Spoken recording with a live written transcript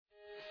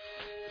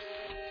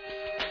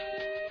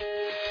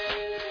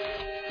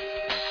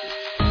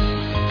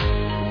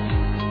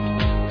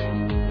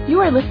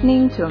are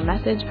listening to a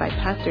message by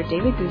Pastor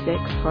David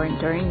Guzik for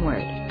Enduring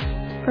Word.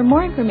 For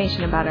more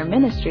information about our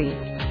ministry,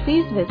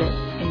 please visit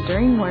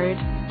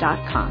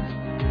enduringword.com.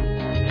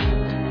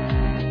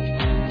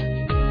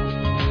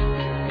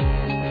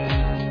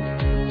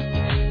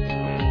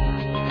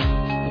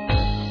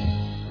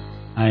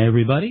 Hi,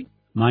 everybody.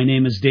 My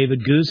name is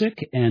David Guzik,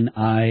 and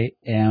I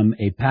am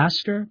a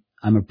pastor.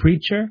 I'm a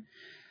preacher.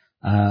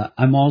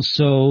 I'm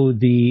also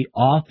the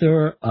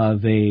author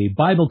of a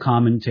Bible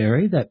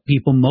commentary that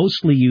people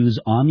mostly use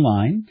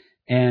online.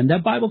 And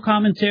that Bible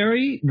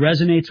commentary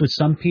resonates with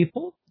some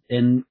people,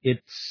 and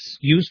it's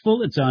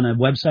useful. It's on a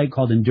website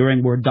called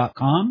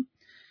enduringword.com.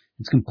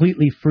 It's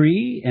completely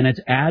free, and it's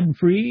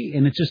ad-free,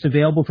 and it's just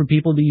available for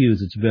people to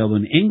use. It's available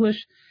in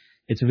English.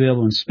 It's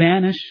available in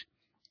Spanish.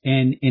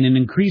 And in an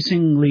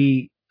increasing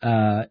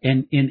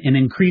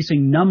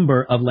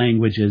number of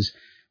languages,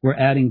 we're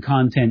adding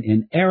content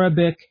in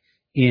Arabic,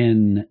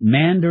 in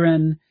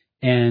Mandarin,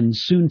 and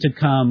soon to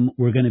come,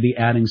 we're going to be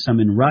adding some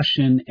in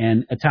Russian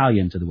and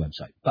Italian to the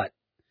website. But it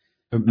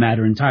doesn't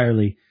matter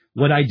entirely.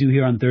 What I do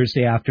here on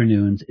Thursday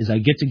afternoons is I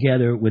get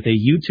together with a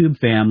YouTube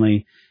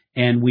family,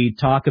 and we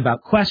talk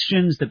about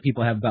questions that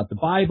people have about the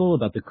Bible,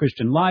 about the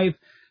Christian life,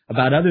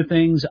 about other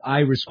things. I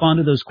respond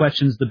to those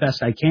questions the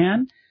best I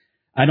can.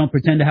 I don't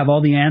pretend to have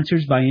all the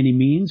answers by any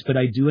means, but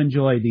I do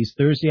enjoy these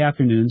Thursday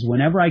afternoons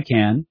whenever I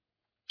can,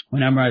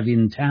 whenever I'm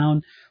in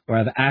town or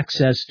have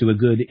access to a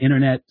good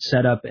internet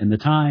setup and the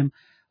time.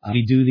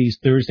 We do these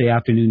Thursday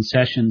afternoon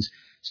sessions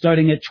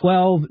starting at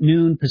 12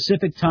 noon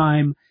Pacific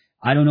time.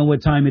 I don't know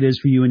what time it is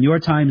for you in your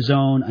time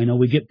zone. I know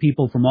we get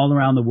people from all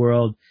around the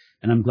world,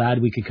 and I'm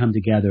glad we could come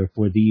together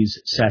for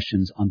these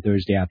sessions on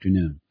Thursday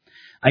afternoon.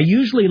 I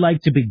usually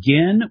like to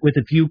begin with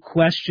a few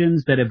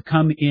questions that have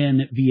come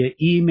in via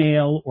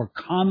email or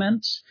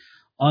comments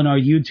on our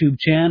YouTube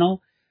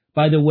channel.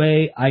 By the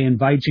way, I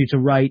invite you to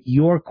write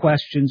your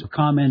questions or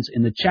comments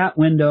in the chat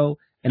window,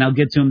 and I'll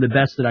get to them the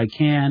best that I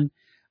can.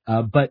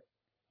 But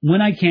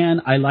when I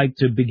can, I like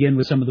to begin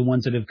with some of the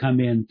ones that have come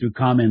in through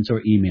comments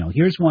or email.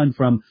 Here's one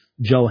from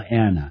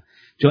Joanna.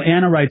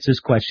 Joanna writes this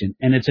question,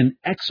 and it's an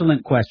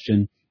excellent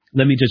question.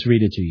 Let me just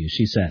read it to you.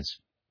 She says,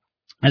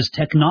 as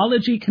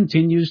technology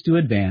continues to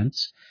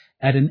advance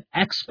at an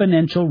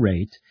exponential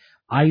rate,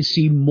 I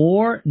see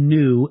more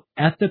new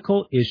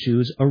ethical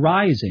issues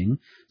arising,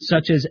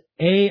 such as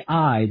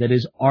AI, that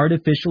is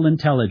artificial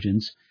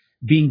intelligence,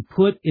 being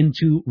put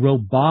into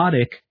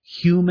robotic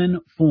human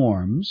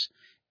forms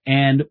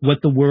and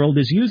what the world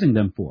is using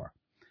them for.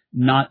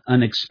 Not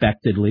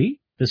unexpectedly,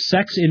 the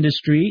sex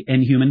industry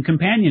and human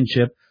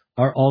companionship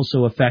are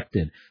also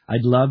affected.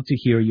 I'd love to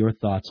hear your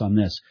thoughts on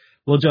this.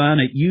 Well,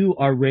 Joanna, you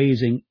are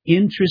raising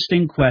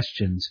interesting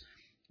questions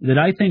that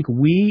I think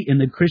we in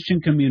the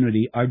Christian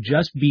community are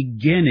just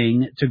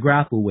beginning to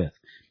grapple with.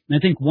 And I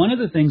think one of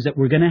the things that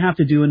we're going to have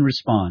to do in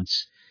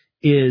response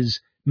is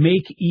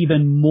make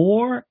even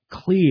more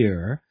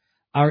clear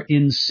our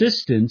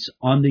insistence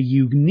on the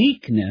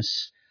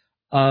uniqueness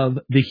of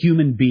the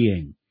human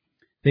being.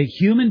 That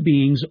human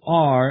beings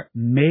are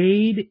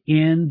made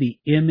in the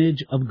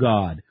image of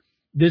God.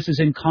 This is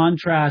in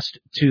contrast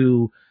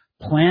to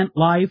plant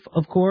life,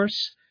 of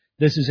course.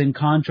 This is in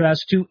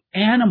contrast to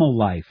animal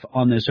life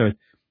on this earth,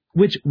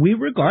 which we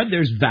regard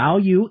there's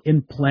value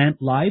in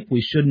plant life. We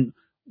shouldn't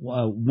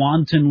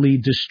wantonly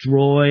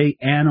destroy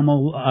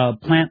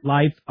plant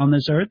life on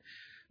this earth,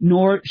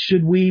 nor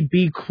should we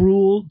be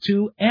cruel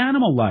to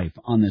animal life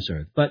on this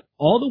earth. But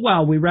all the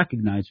while we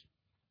recognize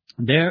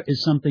there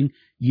is something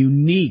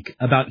unique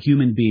about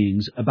human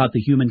beings, about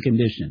the human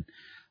condition,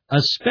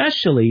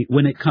 especially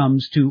when it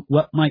comes to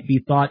what might be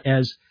thought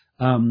as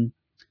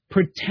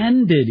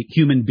pretended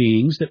human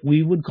beings that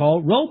we would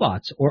call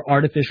robots or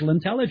artificial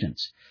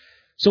intelligence.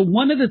 So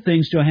one of the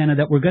things, Johanna,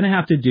 that we're going to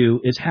have to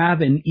do is have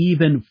an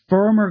even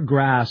firmer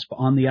grasp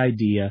on the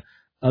idea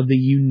of the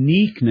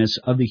uniqueness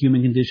of the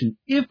human condition.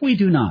 If we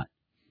do not,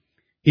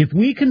 if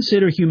we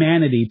consider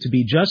humanity to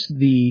be just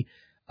the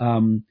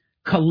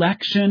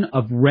collection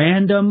of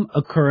random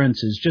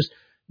occurrences, just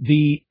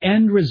the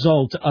end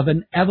result of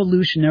an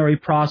evolutionary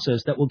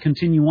process that will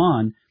continue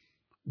on,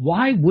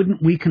 why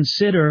wouldn't we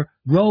consider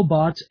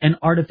robots and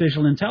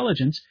artificial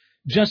intelligence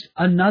just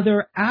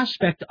another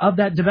aspect of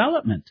that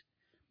development?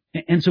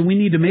 And so we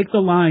need to make the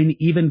line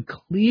even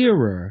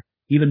clearer,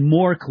 even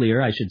more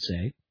clear, I should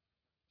say,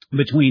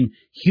 between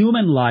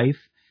human life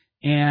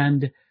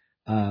and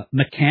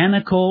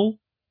mechanical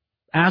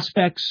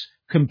aspects,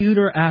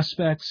 computer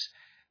aspects,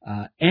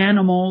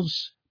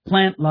 animals,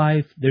 plant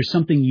life. There's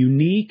something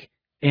unique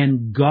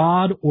and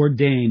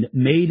God-ordained,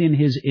 made in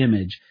His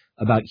image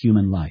about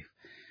human life.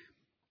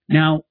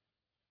 Now,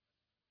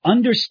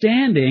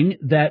 understanding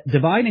that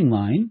dividing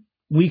line,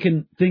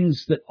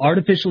 things that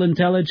artificial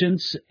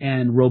intelligence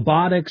and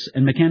robotics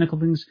and mechanical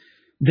things,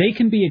 they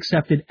can be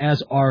accepted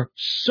as our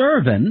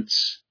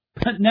servants,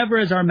 but never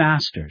as our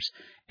masters.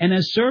 And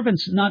as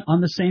servants, not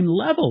on the same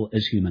level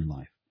as human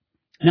life.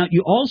 Now,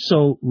 you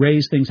also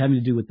raise things having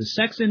to do with the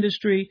sex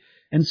industry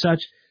and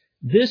such.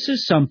 This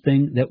is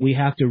something that we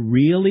have to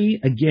really,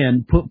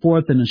 again, put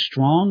forth in a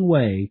strong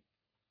way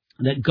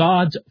that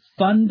God's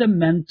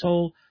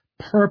fundamental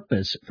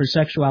purpose for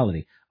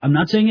sexuality, I'm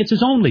not saying it's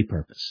his only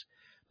purpose,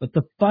 but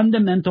the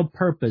fundamental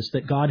purpose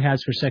that God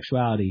has for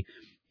sexuality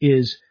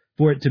is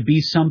for it to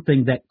be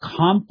something that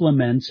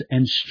complements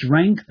and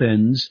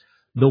strengthens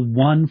the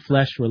one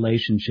flesh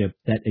relationship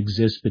that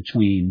exists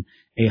between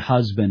a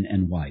husband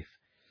and wife.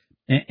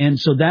 And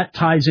so that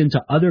ties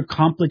into other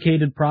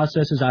complicated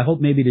processes. I hope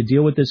maybe to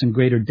deal with this in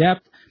greater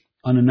depth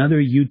on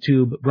another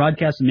YouTube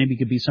broadcast, and maybe it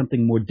could be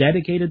something more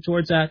dedicated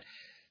towards that.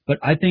 But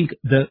I think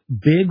the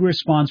big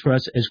response for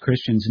us as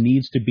Christians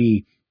needs to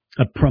be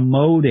a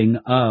promoting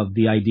of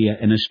the idea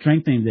and a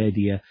strengthening of the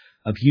idea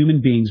of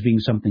human beings being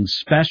something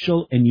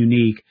special and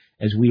unique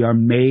as we are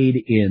made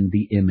in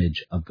the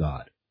image of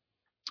God.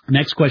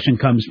 Next question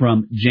comes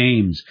from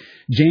James.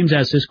 James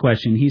asks this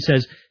question. He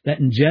says that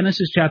in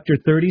Genesis chapter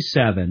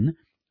 37,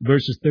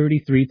 verses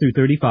 33 through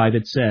 35,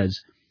 it says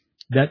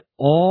that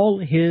all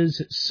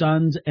his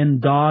sons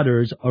and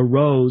daughters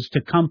arose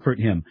to comfort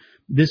him.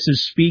 This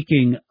is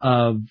speaking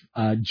of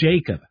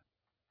Jacob.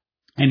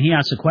 And he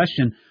asks a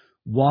question,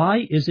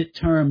 why is it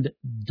termed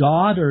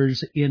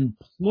daughters in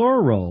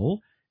plural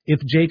if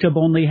Jacob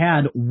only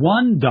had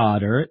one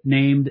daughter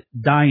named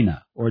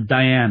Dinah or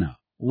Diana?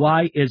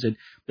 Why is it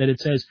that it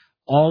says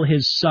all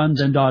his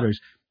sons and daughters?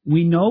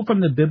 We know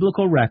from the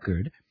biblical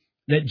record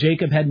that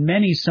Jacob had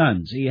many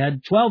sons. He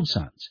had 12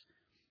 sons.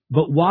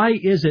 But why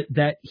is it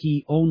that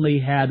he only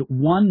had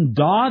one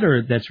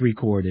daughter that's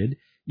recorded,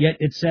 yet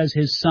it says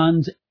his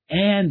sons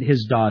and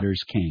his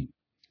daughters came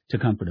to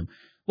comfort him?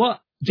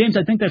 Well, James,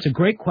 I think that's a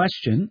great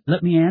question.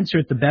 Let me answer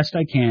it the best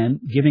I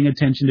can, giving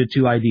attention to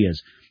two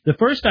ideas. The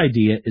first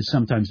idea is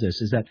sometimes this,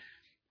 is that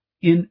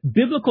in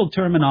biblical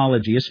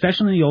terminology,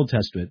 especially in the Old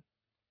Testament,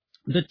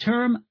 the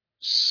term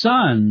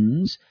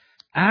sons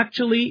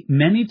actually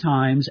many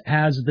times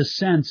has the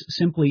sense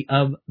simply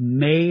of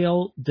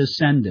male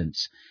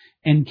descendants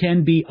and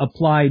can be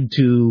applied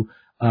to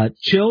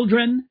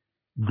children,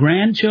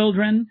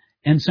 grandchildren,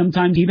 and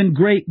sometimes even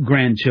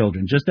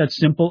great-grandchildren. Just that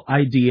simple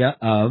idea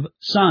of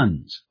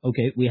sons.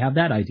 Okay, we have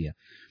that idea.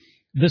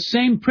 The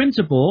same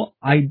principle,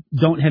 I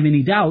don't have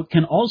any doubt,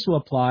 can also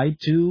apply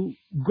to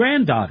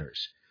granddaughters.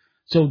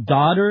 So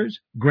daughters,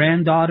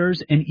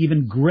 granddaughters, and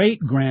even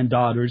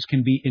great-granddaughters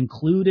can be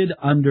included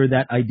under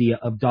that idea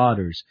of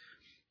daughters.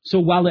 So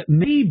while it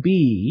may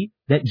be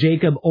that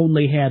Jacob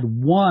only had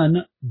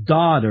one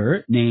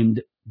daughter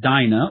named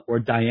Dinah or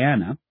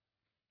Diana,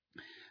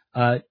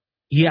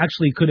 he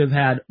actually could have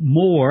had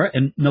more,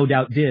 and no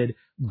doubt did,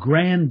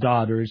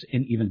 granddaughters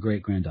and even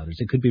great-granddaughters.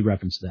 It could be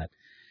referenced to that.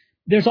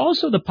 There's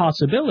also the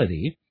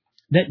possibility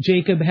that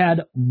Jacob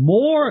had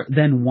more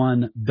than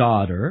one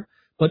daughter,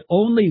 but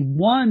only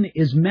one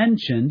is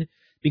mentioned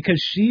because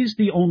she's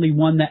the only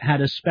one that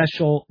had a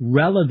special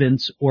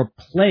relevance or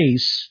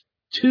place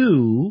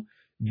to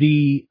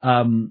the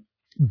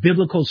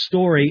biblical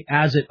story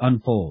as it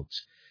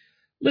unfolds.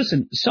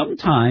 Listen,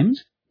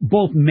 sometimes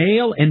both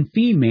male and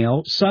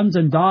female sons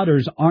and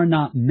daughters are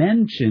not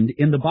mentioned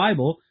in the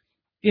Bible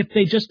if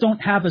they just don't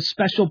have a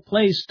special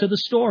place to the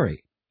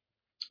story.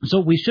 So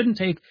we shouldn't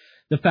take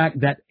the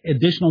fact that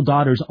additional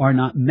daughters are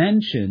not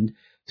mentioned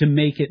to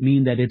make it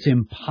mean that it's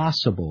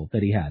impossible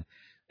that he had.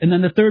 And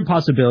then the third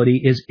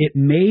possibility is it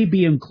may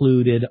be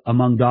included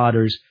among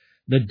daughters,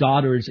 the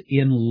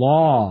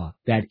daughters-in-law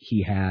that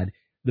he had.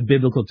 The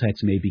biblical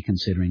text may be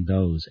considering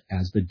those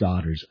as the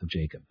daughters of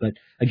Jacob. But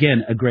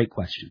again, a great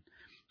question.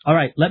 All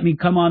right, let me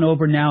come on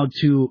over now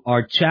to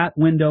our chat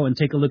window and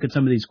take a look at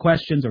some of these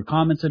questions or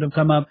comments that have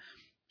come up.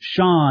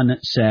 Sean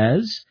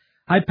says,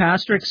 hi,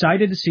 Pastor,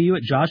 excited to see you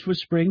at Joshua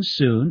Springs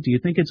soon. Do you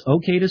think it's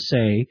okay to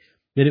say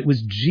that it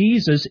was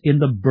Jesus in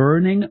the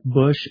burning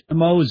bush to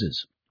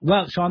Moses?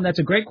 Well, Sean, that's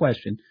a great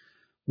question.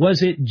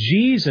 Was it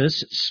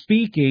Jesus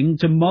speaking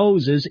to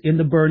Moses in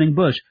the burning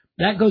bush?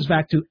 That goes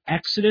back to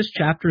Exodus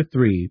chapter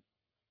 3,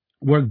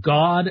 where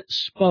God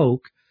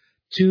spoke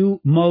to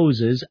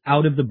Moses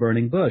out of the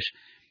burning bush.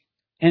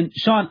 And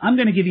Sean, I'm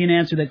going to give you an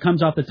answer that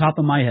comes off the top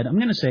of my head. I'm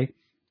going to say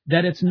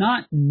that it's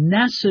not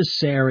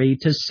necessary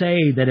to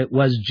say that it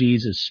was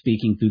Jesus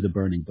speaking through the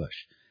burning bush.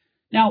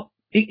 Now,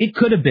 it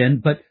could have been,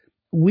 but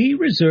we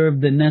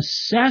reserve the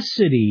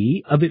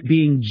necessity of it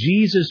being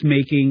Jesus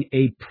making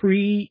a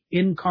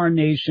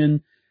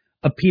pre-incarnation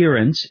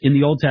appearance in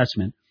the Old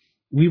Testament.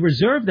 We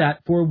reserve that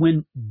for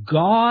when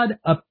God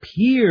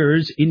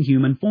appears in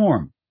human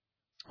form.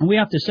 And we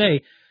have to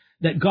say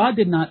that God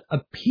did not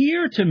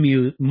appear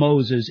to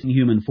Moses in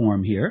human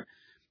form here.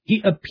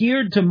 He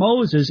appeared to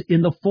Moses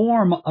in the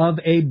form of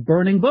a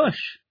burning bush,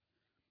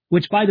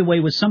 which, by the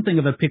way, was something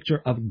of a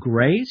picture of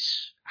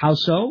grace. How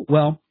so?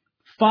 Well,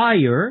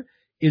 fire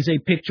is a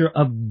picture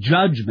of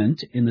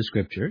judgment in the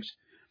Scriptures.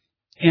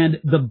 And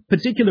the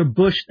particular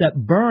bush that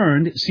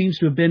burned seems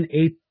to have been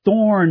a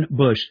thorn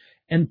bush.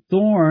 And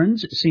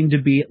thorns seem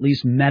to be, at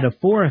least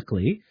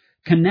metaphorically,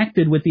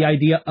 connected with the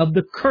idea of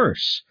the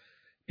curse.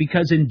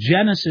 Because in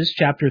Genesis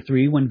chapter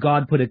 3, when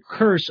God put a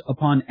curse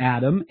upon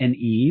Adam and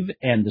Eve,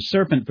 and the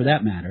serpent for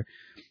that matter,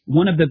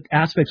 one of the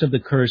aspects of the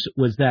curse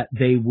was that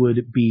they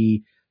would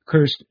be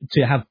cursed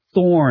to have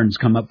thorns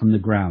come up from the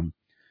ground.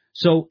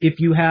 So if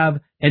you have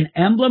an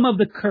emblem of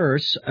the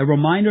curse, a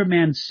reminder of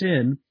man's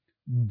sin,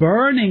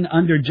 burning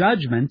under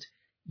judgment,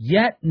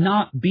 yet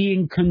not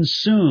being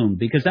consumed,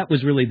 because that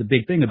was really the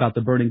big thing about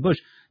the burning bush.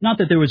 Not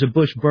that there was a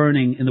bush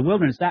burning in the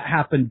wilderness. That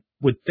happened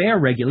with fair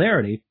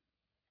regularity,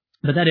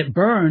 but that it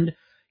burned,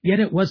 yet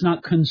it was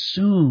not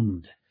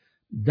consumed.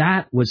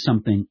 That was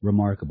something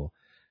remarkable.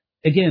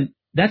 Again,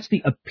 that's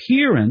the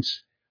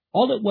appearance.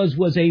 All it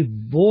was a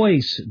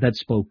voice that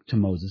spoke to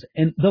Moses.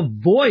 And the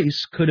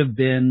voice could have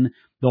been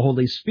the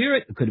Holy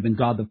Spirit. It could have been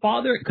God the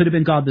Father. It could have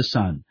been God the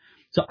Son.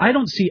 So I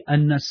don't see a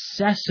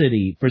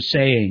necessity for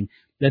saying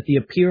that the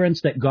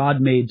appearance that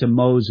God made to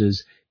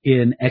Moses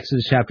in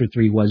Exodus chapter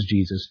 3 was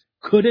Jesus.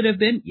 Could it have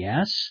been?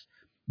 Yes.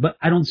 But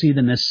I don't see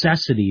the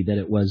necessity that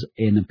it was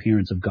an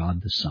appearance of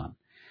God the Son.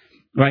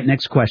 All right,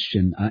 next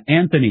question.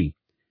 Anthony.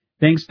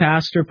 Thanks,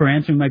 Pastor, for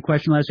answering my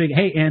question last week.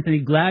 Hey, Anthony,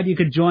 glad you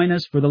could join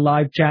us for the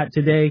live chat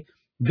today.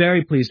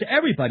 Very pleased to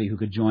everybody who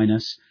could join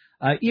us.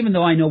 Even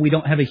though I know we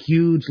don't have a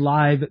huge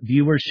live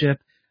viewership,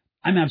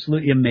 I'm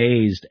absolutely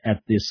amazed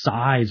at the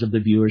size of the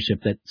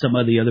viewership that some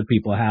of the other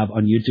people have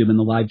on YouTube and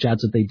the live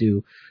chats that they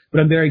do.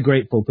 But I'm very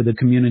grateful for the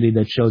community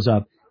that shows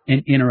up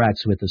and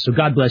interacts with us. So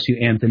God bless you,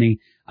 Anthony.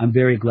 I'm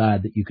very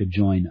glad that you could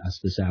join us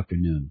this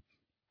afternoon.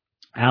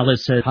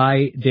 Alice said,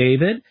 hi,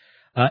 David.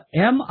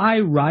 Am I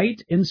right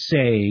in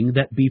saying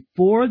that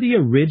before the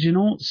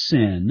original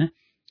sin,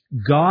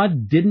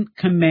 God didn't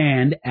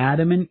command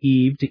Adam and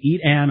Eve to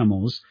eat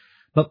animals,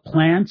 but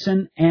plants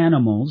and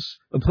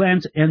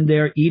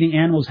their eating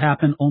animals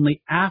happen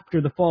only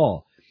after the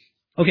fall?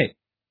 Okay,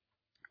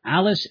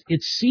 Alice,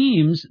 it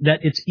seems that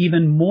it's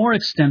even more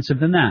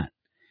extensive than that.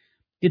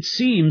 It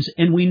seems,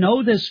 and we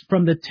know this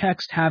from the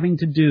text having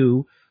to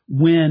do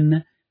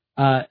when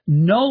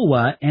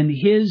Noah and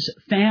his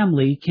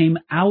family came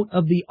out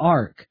of the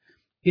ark.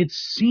 It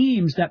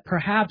seems that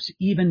perhaps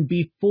even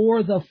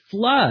before the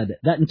flood,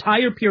 that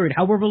entire period,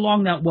 however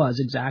long that was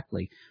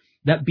exactly,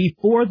 that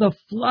before the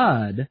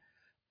flood,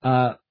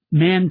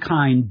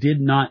 mankind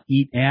did not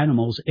eat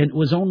animals, and it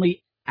was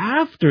only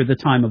after the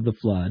time of the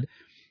flood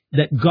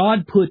that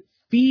God put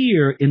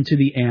fear into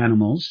the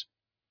animals,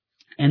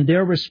 and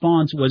their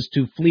response was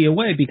to flee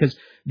away because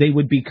they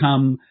would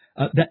become,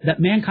 that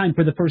mankind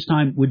for the first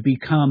time would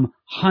become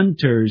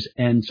hunters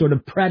and sort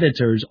of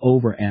predators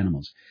over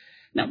animals.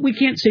 Now, we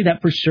can't say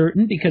that for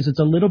certain because it's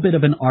a little bit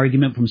of an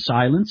argument from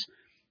silence,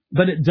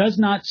 but it does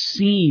not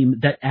seem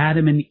that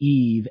Adam and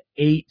Eve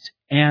ate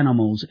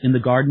animals in the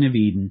Garden of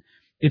Eden.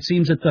 It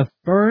seems that the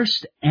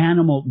first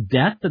animal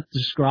death that's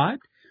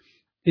described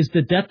is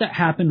the death that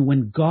happened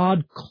when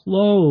God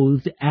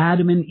clothed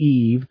Adam and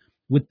Eve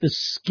with the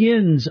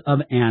skins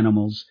of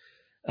animals,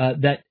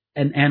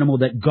 an animal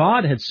that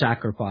God had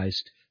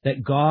sacrificed,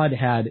 that God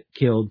had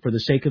killed for the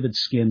sake of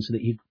its skin so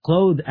that he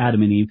clothed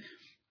Adam and Eve,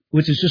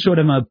 which is just sort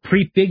of a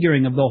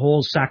prefiguring of the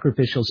whole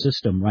sacrificial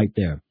system right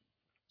there.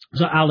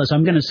 So, Alice,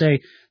 I'm going to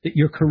say that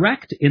you're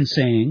correct in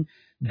saying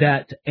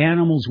that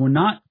animals were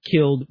not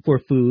killed for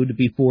food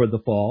before the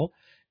fall,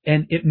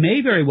 and it may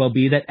very well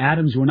be that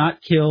animals were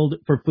not killed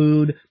for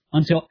food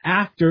until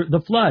after the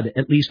flood,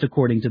 at least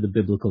according to the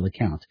biblical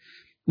account.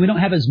 We don't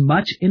have as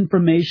much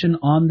information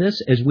on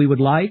this as we would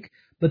like,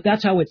 but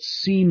that's how it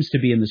seems to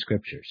be in the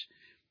Scriptures.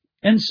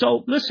 And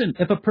so, listen,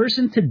 if a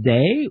person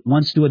today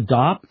wants to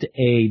adopt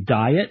a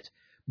diet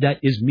that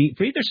is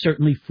meat-free, they're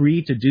certainly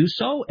free to do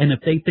so. And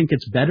if they think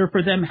it's better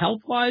for them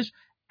health-wise,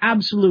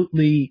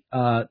 absolutely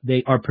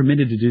they are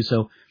permitted to do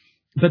so.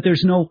 But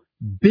there's no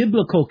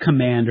biblical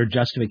command or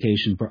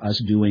justification for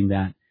us doing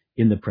that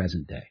in the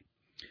present day.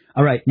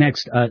 All right,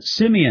 next,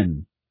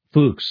 Simeon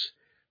Fuchs,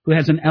 who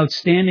has an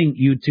outstanding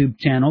YouTube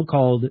channel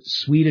called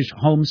Swedish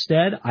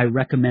Homestead. I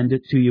recommend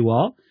it to you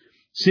all.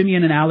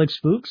 Simeon and Alex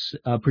Fuchs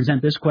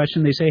present this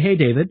question. They say, hey,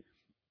 David,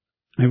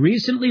 I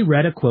recently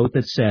read a quote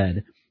that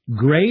said,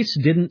 grace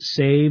didn't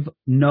save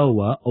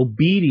Noah,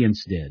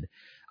 obedience did.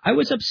 I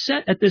was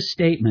upset at this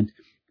statement.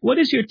 What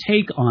is your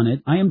take on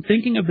it? I am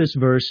thinking of this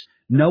verse,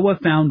 Noah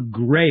found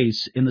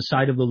grace in the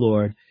sight of the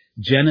Lord,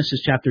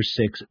 Genesis chapter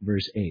 6,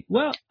 verse 8.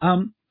 Well,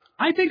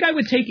 I think I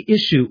would take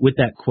issue with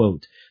that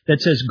quote that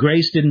says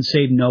grace didn't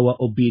save Noah,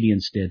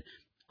 obedience did.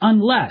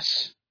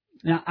 Unless,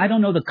 now I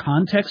don't know the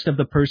context of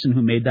the person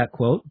who made that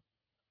quote,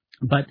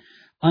 but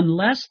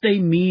unless they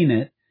mean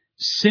it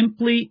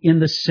simply in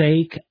the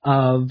sake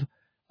of,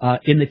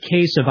 in the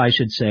case of, I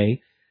should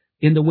say,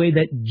 in the way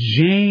that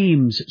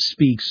James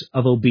speaks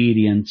of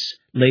obedience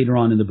later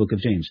on in the book of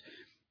James.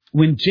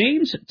 When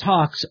James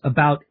talks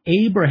about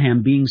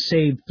Abraham being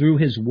saved through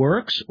his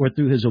works or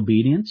through his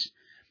obedience,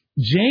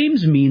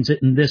 James means it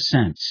in this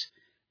sense,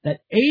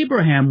 that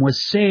Abraham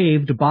was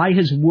saved by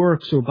his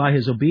works or by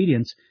his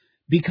obedience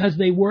because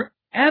they were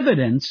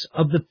evidence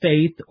of the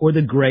faith or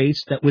the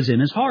grace that was in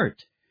his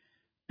heart.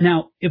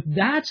 Now, if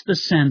that's the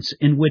sense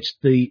in which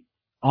the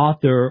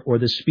author or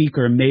the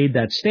speaker made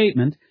that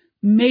statement,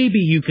 maybe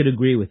you could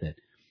agree with it.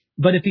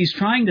 But if he's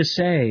trying to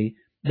say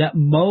that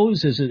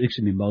Moses,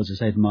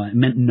 I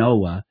meant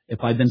Noah.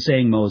 If I've been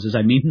saying Moses,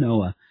 I mean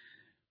Noah.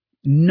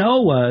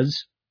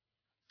 Noah's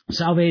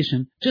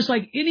salvation, just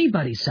like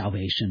anybody's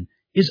salvation,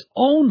 is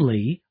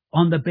only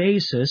on the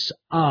basis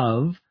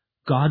of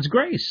God's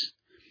grace.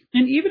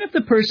 And even if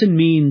the person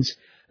means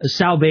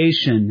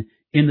salvation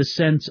in the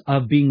sense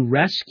of being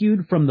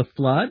rescued from the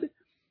flood,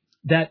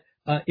 that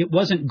it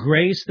wasn't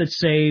grace that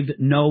saved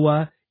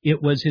Noah,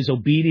 it was his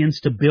obedience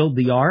to build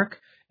the ark,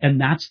 and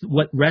that's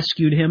what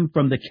rescued him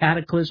from the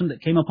cataclysm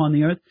that came upon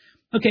the earth.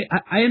 Okay,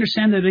 I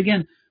understand that.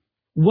 Again,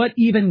 what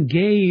even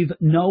gave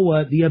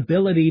Noah the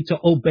ability to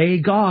obey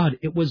God?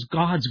 It was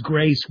God's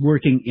grace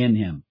working in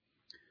him.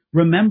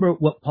 Remember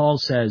what Paul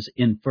says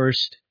in 1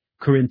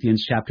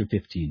 Corinthians chapter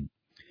 15.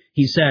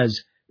 He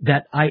says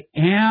that I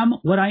am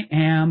what I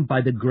am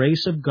by the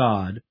grace of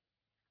God.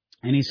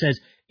 And he says,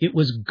 it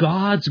was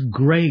God's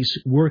grace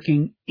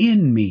working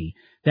in me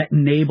that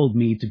enabled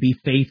me to be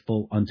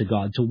faithful unto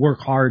God, to work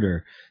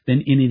harder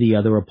than any of the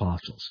other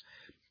apostles.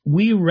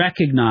 We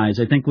recognize,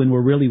 I think when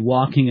we're really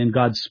walking in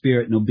God's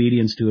Spirit and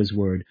obedience to His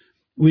Word,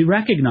 we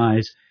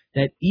recognize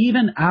that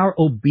even our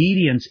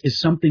obedience is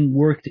something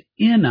worked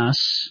in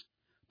us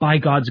by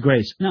God's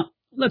grace. Now,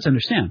 let's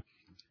understand,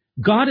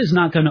 God is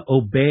not going to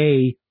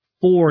obey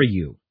for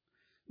you.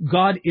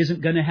 God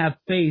isn't going to have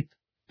faith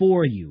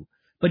for you,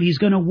 but He's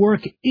going to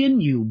work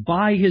in you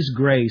by His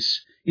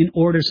grace in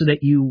order so that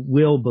you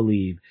will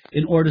believe,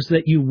 in order so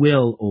that you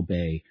will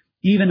obey.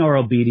 Even our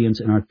obedience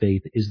and our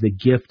faith is the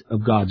gift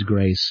of God's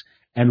grace,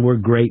 and we're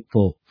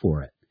grateful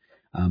for it.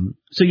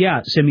 So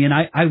yeah, Simeon,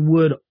 I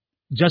would,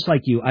 just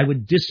like you, I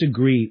would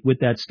disagree with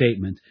that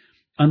statement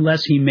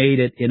unless he made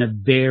it in a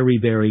very,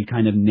 very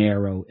kind of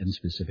narrow and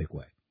specific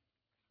way.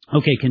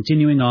 Okay,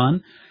 continuing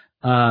on.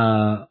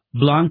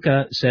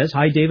 Blanca says,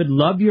 hi, David,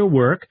 love your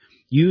work.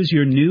 Use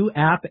your new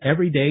app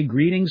every day.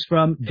 Greetings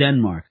from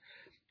Denmark.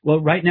 Well,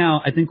 right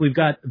now, I think we've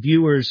got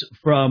viewers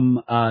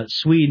from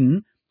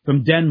Sweden,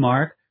 from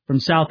Denmark, from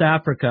South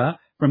Africa,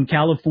 from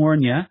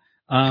California.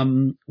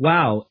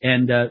 Wow.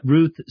 And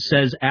Ruth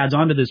says, adds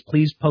on to this,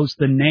 please post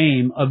the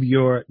name of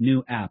your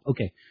new app.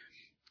 Okay.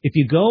 If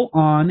you go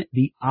on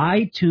the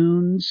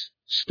iTunes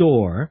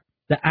store,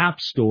 the App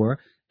Store,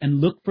 and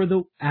look for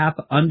the app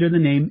under the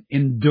name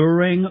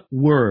Enduring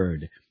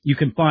Word, you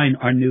can find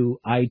our new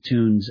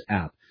iTunes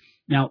app.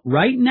 Now,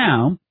 right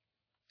now,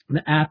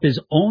 the app is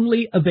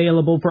only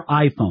available for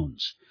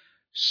iPhones.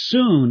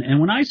 Soon, and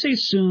when I say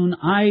soon,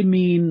 I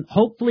mean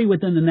hopefully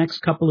within the next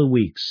couple of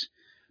weeks,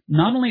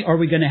 not only are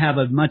we going to have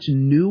a much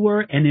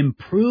newer and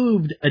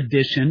improved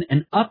edition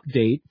and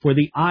update for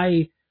the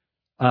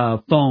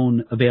iPhone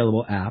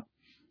available app,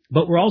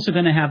 but we're also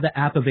going to have the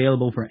app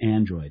available for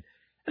Android.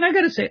 And I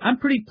got to say, I'm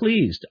pretty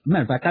pleased.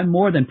 Matter of fact, I'm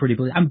more than pretty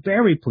pleased. I'm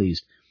very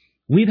pleased.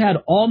 We've had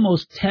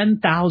almost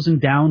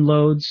 10,000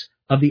 downloads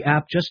of the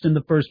app just in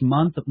the first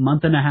month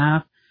and a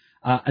half.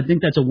 I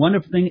think that's a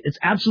wonderful thing. It's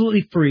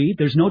absolutely free.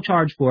 There's no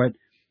charge for it.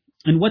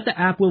 And what the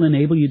app will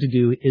enable you to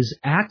do is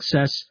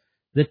access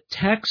the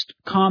text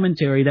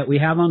commentary that we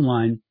have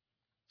online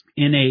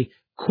in a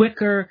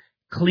quicker,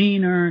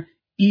 cleaner,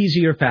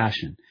 easier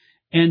fashion.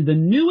 And the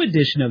new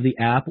edition of the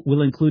app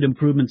will include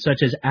improvements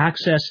such as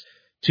access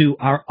to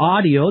our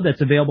audio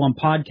that's available on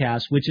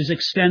podcasts, which is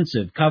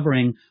extensive,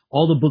 covering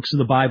all the books of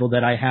the Bible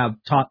that I have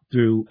taught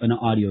through an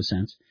audio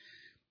sense.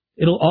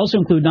 It'll also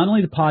include not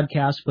only the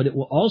podcast, but it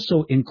will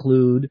also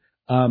include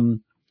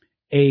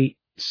a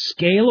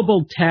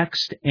scalable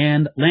text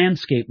and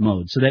landscape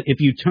mode, so that if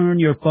you turn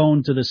your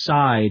phone to the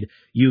side,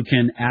 you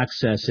can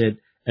access it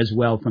as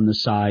well from the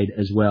side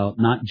as well,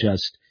 not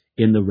just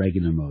in the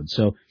regular mode.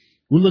 So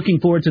we're looking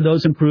forward to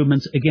those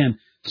improvements. Again,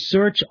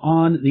 search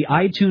on the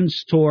iTunes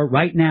store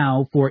right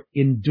now for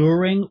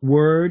Enduring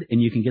Word,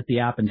 and you can get the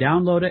app and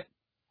download it.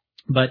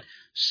 But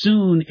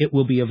soon it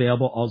will be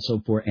available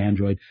also for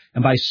Android.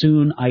 And by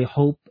soon, I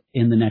hope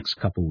in the next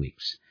couple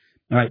weeks.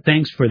 All right.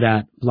 Thanks for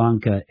that,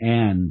 Blanca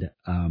and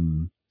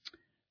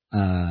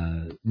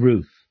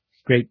Ruth.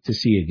 Great to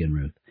see you again,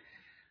 Ruth.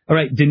 All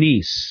right.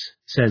 Denise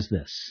says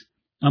this.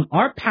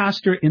 Our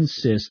pastor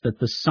insists that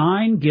the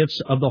sign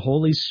gifts of the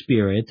Holy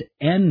Spirit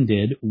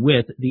ended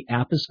with the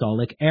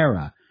apostolic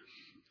era.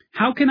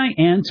 How can I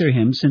answer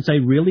him, since I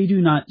really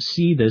do not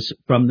see this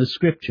from the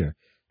Scripture?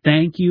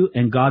 Thank you,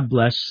 and God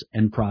bless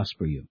and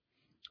prosper you.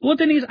 Well,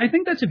 Denise, I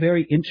think that's a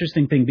very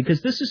interesting thing,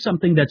 because this is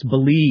something that's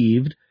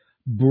believed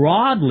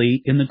broadly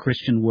in the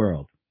Christian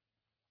world,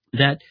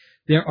 that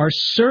there are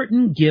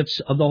certain gifts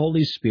of the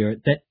Holy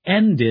Spirit that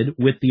ended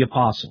with the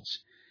apostles.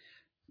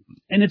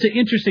 And it's an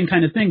interesting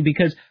kind of thing,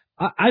 because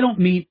I don't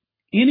meet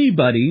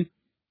anybody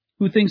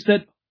who thinks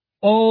that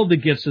all the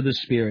gifts of the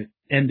Spirit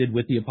ended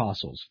with the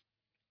apostles.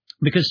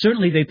 Because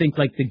certainly they think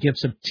like the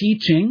gifts of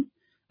teaching,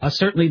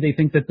 certainly they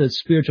think that the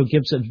spiritual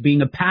gifts of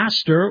being a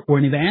pastor or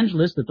an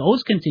evangelist, that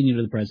those continue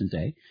to the present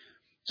day.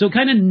 So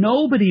kind of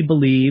nobody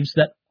believes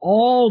that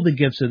all the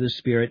gifts of the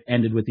Spirit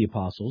ended with the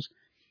apostles,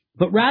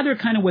 but rather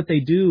kind of what they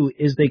do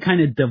is they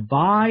kind of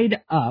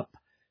divide up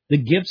the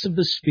gifts of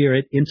the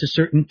Spirit into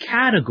certain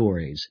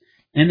categories.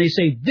 And they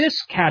say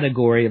this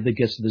category of the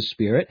gifts of the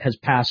Spirit has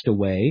passed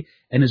away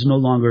and is no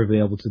longer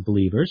available to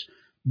believers,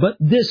 but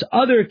this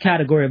other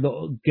category of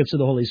the gifts of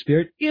the Holy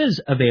Spirit is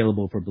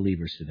available for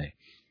believers today.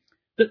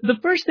 The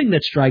first thing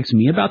that strikes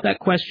me about that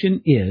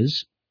question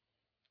is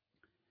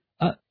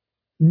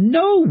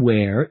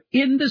nowhere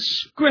in the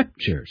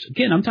Scriptures,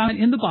 again, I'm talking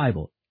in the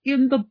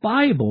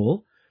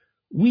Bible,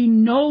 we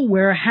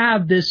nowhere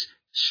have this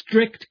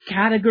strict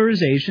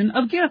categorization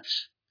of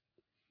gifts.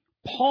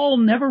 Paul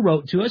never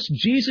wrote to us.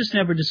 Jesus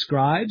never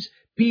describes.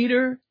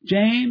 Peter,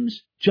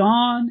 James,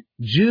 John,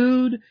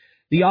 Jude,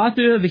 the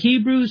author of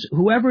Hebrews,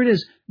 whoever it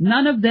is,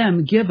 none of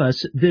them give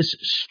us this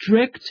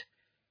strict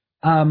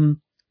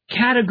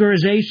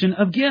categorization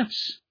of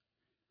gifts.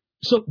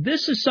 So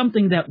this is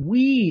something that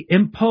we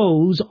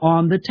impose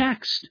on the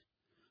text.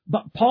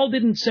 But Paul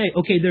didn't say,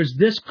 okay, there's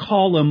this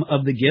column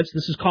of the gifts.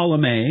 This is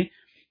column A.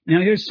 Now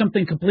here's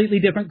something completely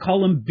different,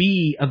 column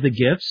B of the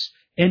gifts.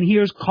 And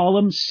here's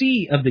column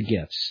C of the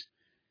gifts.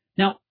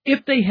 Now,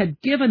 if they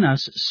had given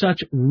us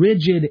such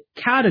rigid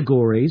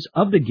categories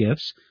of the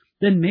gifts,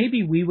 then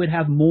maybe we would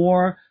have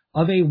more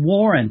of a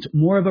warrant,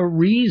 more of a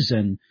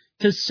reason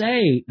to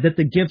say that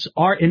the gifts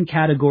are in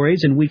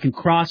categories and we can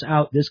cross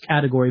out this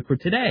category for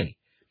today.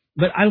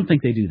 But I don't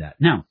think they do that.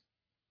 Now,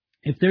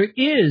 if there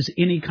is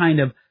any kind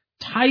of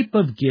type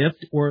of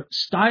gift or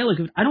style of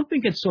gift, I don't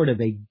think it's sort of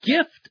a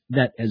gift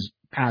that has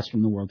passed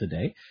from the world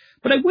today.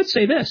 But I would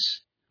say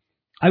this.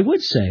 I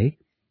would say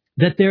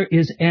that there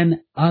is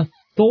an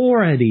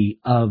authority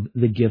of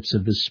the gifts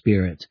of the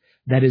Spirit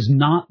that is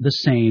not the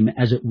same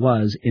as it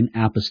was in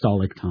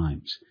apostolic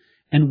times.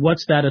 And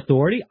what's that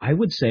authority? I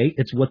would say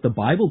it's what the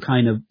Bible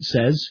kind of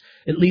says,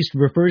 at least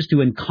refers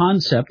to in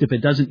concept, if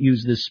it doesn't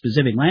use this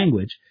specific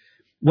language.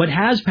 What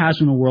has passed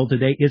from the world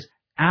today is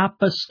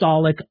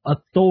apostolic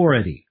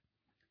authority.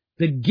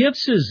 The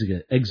gifts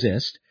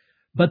exist,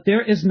 but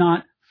there is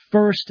not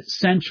first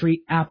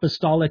century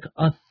apostolic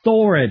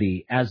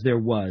authority as there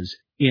was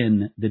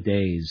in the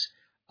days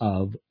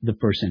of the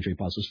first century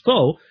apostles.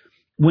 So,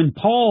 when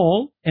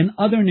Paul and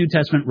other New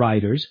Testament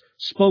writers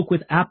spoke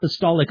with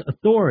apostolic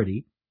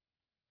authority,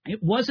 it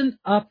wasn't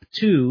up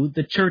to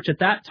the church at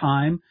that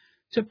time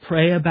to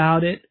pray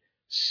about it,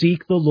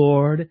 seek the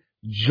Lord,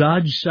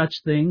 judge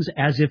such things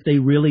as if they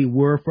really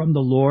were from the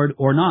Lord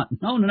or not.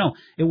 No.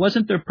 It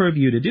wasn't their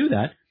purview to do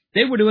that.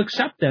 They were to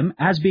accept them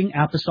as being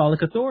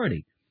apostolic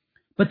authority.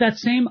 But that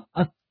same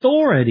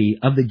authority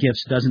of the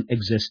gifts doesn't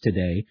exist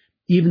today,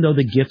 even though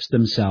the gifts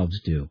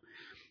themselves do.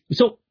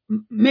 So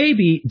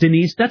maybe,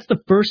 Denise, that's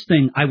the first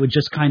thing I would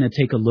just kind of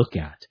take a look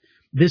at.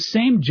 This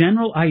same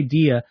general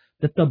idea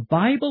that the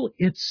Bible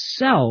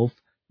itself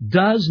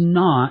does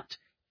not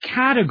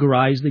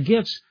categorize the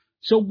gifts.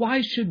 So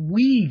why should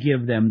we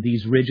give them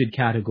these rigid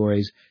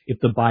categories if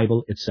the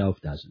Bible itself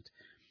doesn't?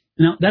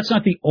 Now, that's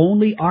not the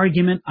only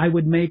argument I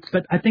would make,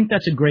 but I think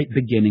that's a great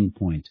beginning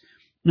point.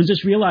 And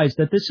just realize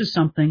that this is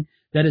something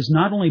that is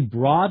not only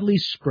broadly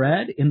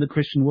spread in the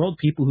Christian world,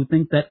 people who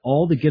think that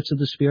all the gifts of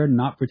the Spirit are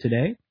not for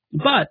today,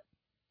 but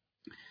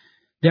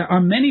there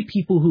are many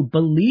people who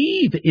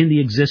believe in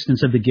the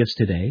existence of the gifts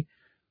today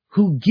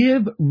who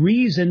give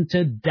reason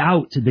to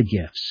doubt the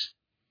gifts.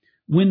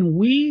 When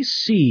we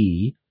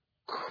see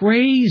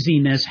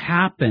craziness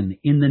happen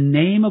in the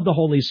name of the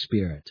Holy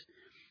Spirit,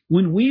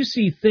 when we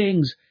see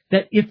things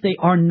that if they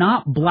are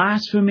not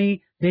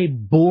blasphemy, they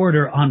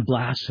border on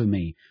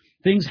blasphemy.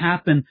 Things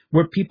happen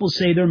where people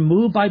say they're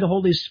moved by the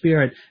Holy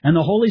Spirit, and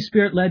the Holy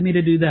Spirit led me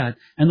to do that,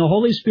 and the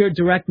Holy Spirit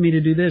directed me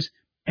to do this,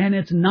 and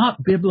it's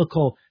not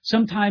biblical.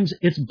 Sometimes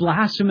it's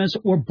blasphemous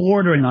or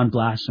bordering on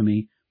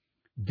blasphemy.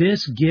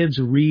 This gives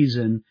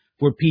reason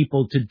for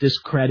people to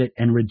discredit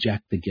and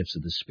reject the gifts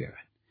of the Spirit.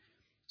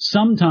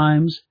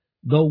 Sometimes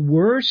the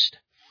worst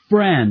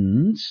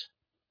friends,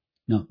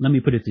 no, let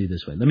me put it to you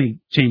this way. Let me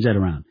change that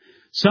around.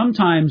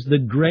 Sometimes the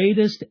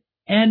greatest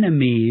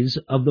enemies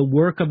of the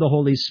work of the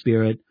Holy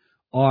Spirit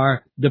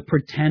are the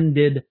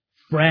pretended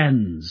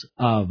friends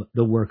of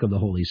the work of the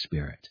Holy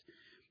Spirit.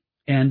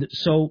 And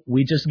so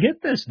we just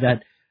get this,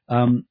 that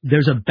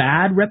there's a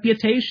bad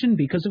reputation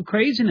because of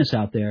craziness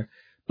out there.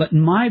 But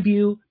in my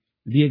view,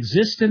 the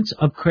existence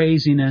of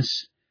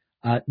craziness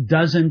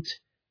doesn't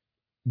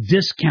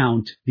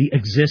discount the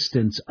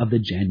existence of the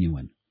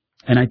genuine.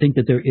 And I think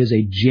that there is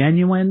a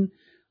genuine,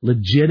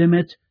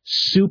 legitimate,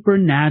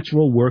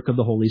 supernatural work of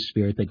the Holy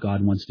Spirit that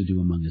God wants to do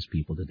among His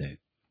people today.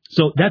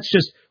 So that's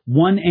just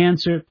one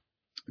answer.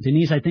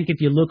 Denise, I think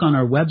if you look on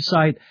our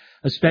website,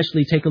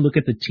 especially take a look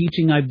at the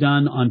teaching I've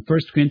done on 1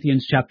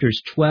 Corinthians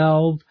chapters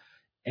 12,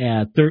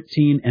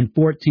 13, and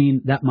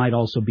 14, that might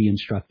also be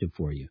instructive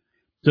for you.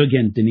 So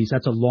again, Denise,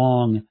 that's a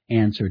long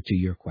answer to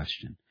your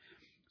question.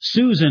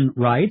 Susan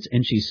writes,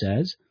 and she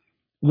says,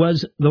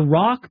 was the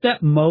rock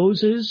that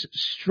Moses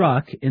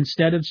struck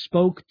instead of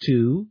spoke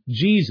to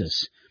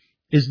Jesus?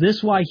 Is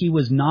this why he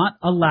was not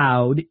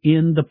allowed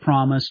in the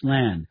promised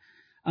land?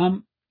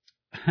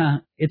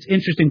 It's an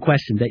interesting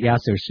question that you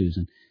asked there,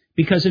 Susan,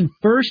 because in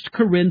 1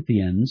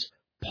 Corinthians,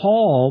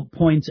 Paul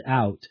points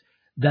out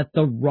that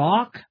the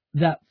rock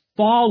that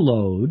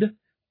followed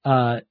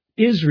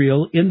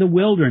Israel in the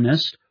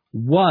wilderness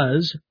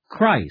was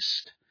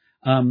Christ.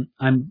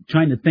 I'm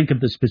trying to think of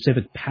the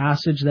specific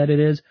passage that it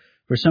is.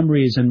 For some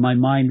reason, my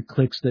mind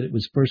clicks that it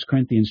was 1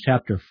 Corinthians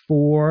chapter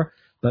 4.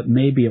 but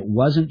maybe it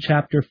wasn't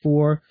chapter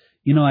 4.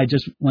 I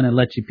just want to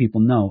let you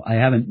people know, I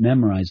haven't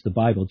memorized the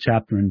Bible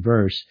chapter and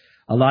verse.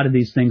 A lot of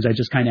these things I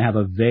just kind of have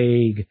a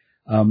vague,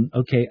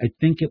 okay, I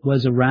think it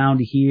was around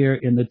here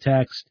in the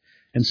text.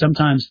 And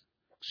sometimes,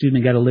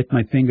 got to lick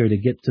my finger to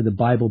get to the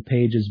Bible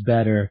pages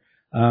better.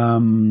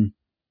 I'm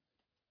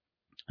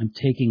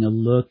taking a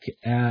look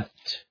at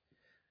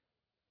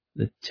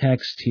the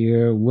text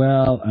here.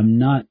 Well, I'm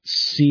not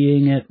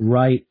seeing it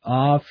right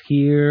off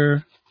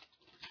here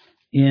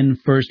in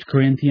 1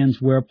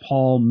 Corinthians where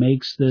Paul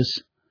makes this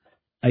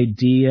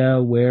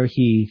idea, where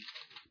he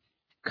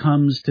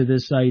comes to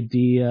this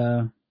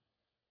idea.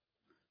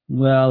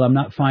 Well, I'm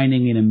not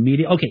finding it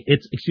immediately. Okay,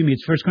 it's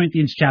 1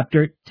 Corinthians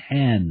chapter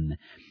 10.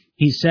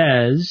 He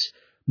says,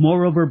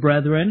 "Moreover,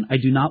 brethren, I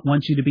do not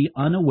want you to be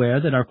unaware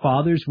that our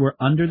fathers were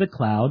under the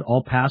cloud,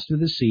 all passed through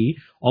the sea,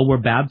 all were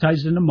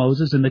baptized into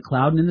Moses in the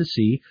cloud and in the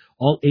sea,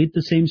 all ate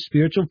the same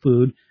spiritual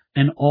food,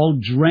 and all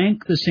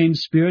drank the same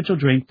spiritual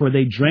drink, for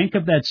they drank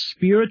of that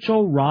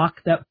spiritual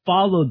rock that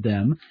followed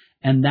them,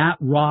 and that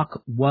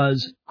rock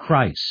was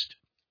Christ."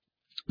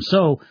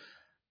 So,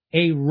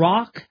 a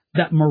rock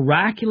that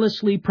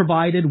miraculously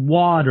provided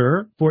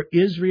water for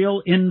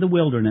Israel in the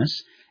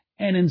wilderness,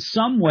 and in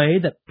some way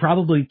that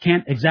probably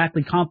can't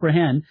exactly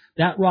comprehend,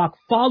 that rock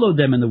followed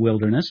them in the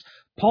wilderness.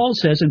 Paul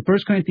says in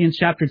 1 Corinthians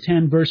chapter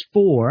 10, verse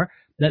 4,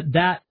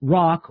 that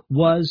rock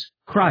was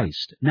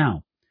Christ.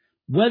 Now,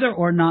 whether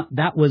or not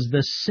that was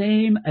the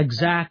same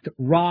exact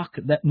rock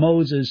that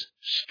Moses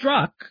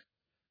struck,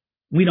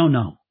 we don't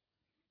know.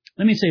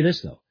 Let me say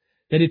this, though,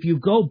 that if you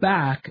go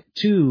back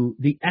to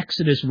the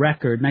Exodus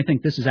record, and I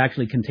think this is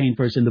actually contained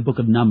for us in the book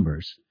of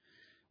Numbers,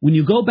 when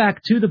you go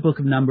back to the book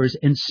of Numbers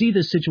and see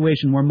the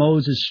situation where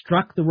Moses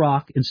struck the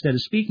rock instead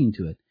of speaking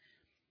to it,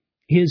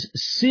 his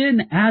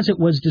sin as it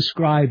was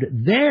described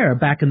there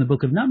back in the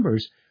book of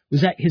Numbers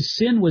was that his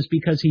sin was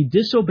because he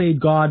disobeyed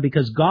God,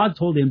 because God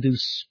told him to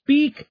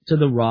speak to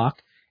the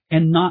rock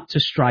and not to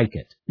strike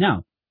it.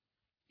 Now,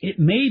 it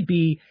may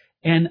be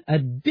an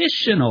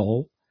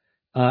additional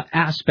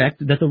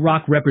aspect that the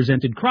rock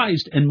represented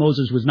Christ and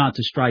Moses was not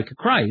to strike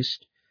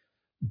Christ,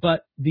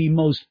 but the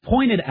most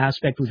pointed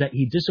aspect was that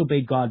he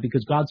disobeyed God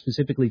because God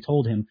specifically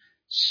told him,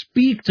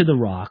 speak to the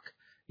rock.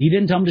 He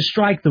didn't tell him to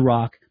strike the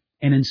rock,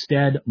 and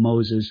instead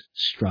Moses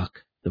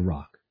struck the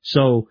rock.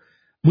 So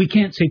we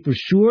can't say for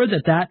sure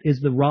that that is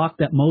the rock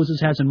that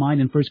Moses has in mind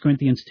in 1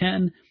 Corinthians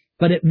 10,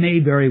 but it may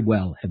very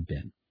well have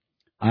been.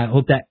 I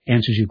hope that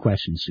answers your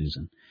question,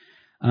 Susan.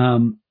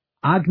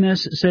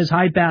 Agnes says,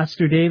 "Hi,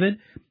 Pastor David.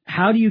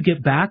 How do you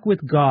get back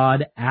with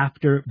God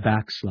after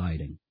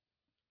backsliding?"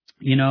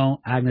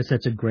 Agnes,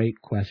 that's a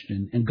great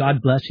question. And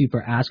God bless you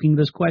for asking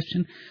this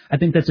question. I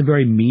think that's a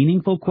very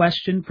meaningful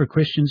question for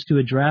Christians to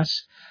address.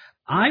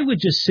 I would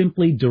just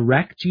simply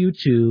direct you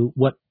to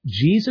what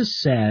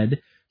Jesus said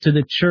to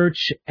the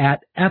church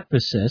at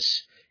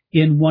Ephesus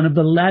in one of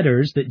the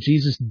letters that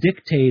Jesus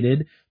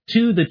dictated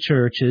to the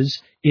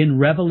churches in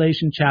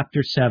Revelation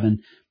chapter 7.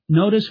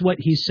 Notice what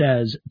he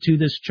says to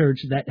this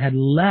church that had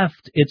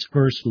left its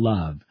first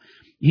love.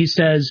 He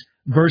says,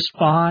 verse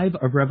 5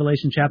 of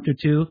Revelation chapter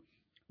 2,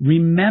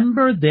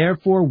 "Remember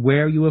therefore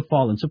where you have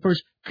fallen." So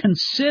first,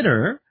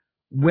 consider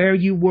where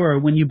you were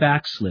when you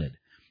backslid.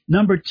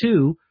 Number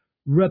 2,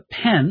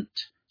 repent.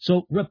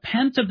 So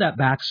repent of that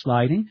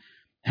backsliding.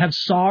 Have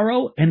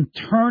sorrow and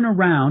turn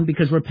around,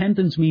 because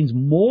repentance means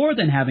more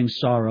than having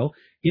sorrow.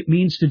 It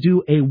means to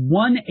do a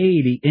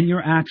 180 in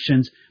your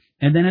actions.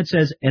 And then it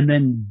says, and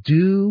then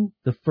do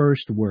the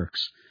first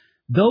works.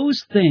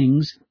 Those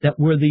things that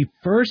were the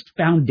first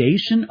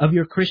foundation of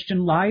your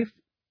Christian life,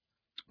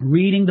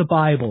 reading the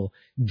Bible,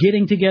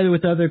 getting together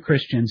with other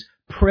Christians,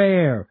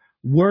 prayer,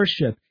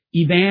 worship,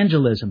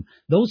 evangelism,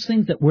 those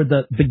things that were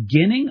the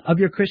beginning of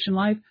your Christian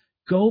life,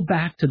 go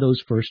back to those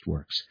first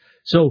works.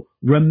 So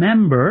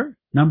remember,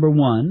 number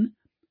 1,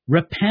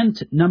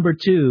 repent, number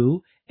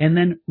 2, and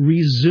then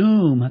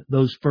resume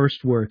those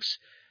first works.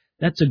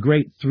 That's a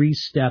great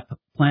 3-step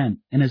plan.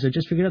 And as I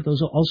just figured out,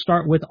 those will all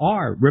start with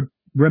R.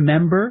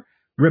 Remember,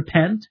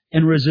 repent,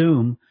 and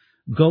resume.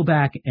 Go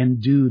back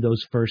and do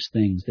those first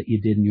things that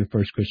you did in your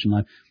first Christian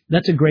life.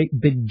 That's a great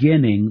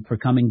beginning for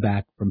coming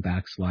back from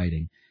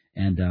backsliding.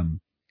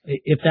 And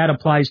if that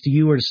applies to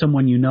you or to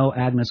someone you know,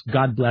 Agnes,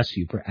 God bless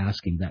you for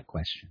asking that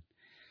question.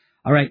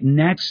 All right,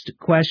 next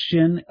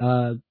question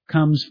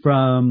comes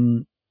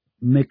from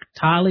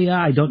Mictalia.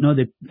 I don't know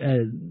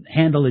the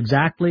handle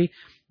exactly.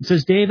 It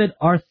says, "David,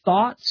 are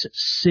thoughts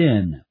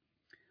sin?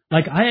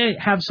 Like, I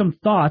have some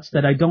thoughts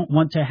that I don't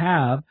want to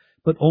have,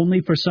 but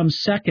only for some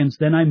seconds,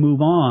 then I move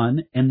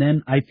on, and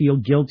then I feel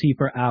guilty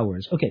for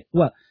hours." Okay,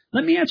 well,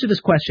 let me answer this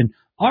question.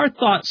 Are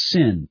thoughts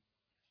sin?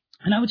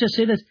 And I would just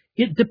say this,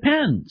 it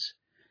depends.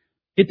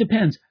 It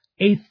depends.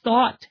 A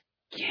thought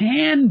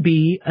can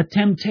be a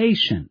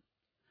temptation.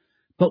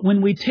 But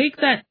when we take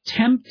that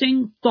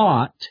tempting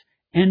thought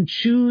and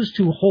choose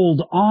to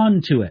hold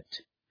on to it,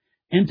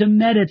 and to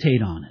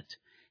meditate on it,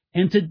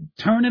 and to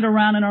turn it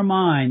around in our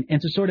mind, and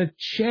to sort of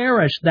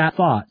cherish that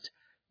thought,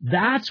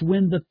 that's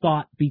when the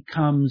thought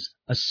becomes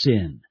a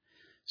sin.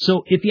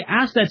 So if you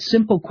ask that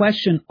simple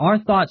question, are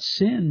thoughts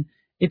sin?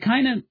 It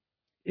kind of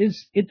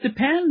is, it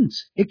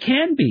depends. It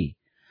can be.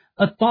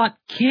 A thought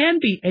can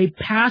be a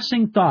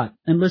passing thought.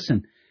 And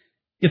listen,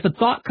 if a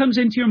thought comes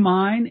into your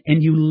mind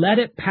and you let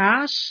it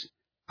pass,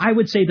 I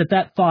would say that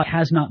that thought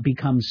has not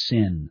become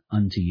sin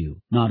unto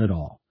you. Not at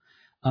all.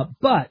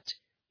 But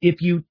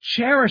if you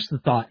cherish the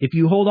thought, if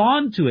you hold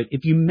on to it,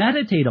 if you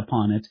meditate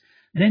upon it,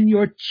 then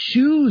you're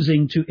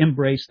choosing to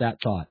embrace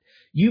that thought.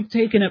 You've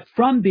taken it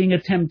from being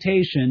a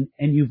temptation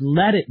and you've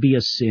let it be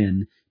a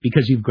sin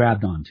because you've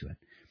grabbed onto it.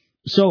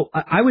 So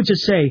I would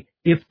just say,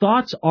 if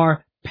thoughts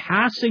are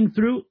passing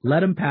through,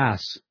 let them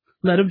pass.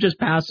 Let them just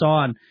pass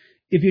on.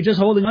 If you're just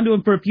holding onto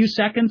them for a few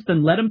seconds,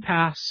 then let them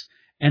pass.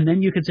 And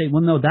then you could say,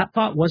 well, no, that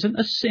thought wasn't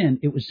a sin.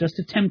 It was just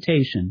a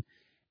temptation.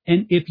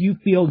 And if you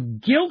feel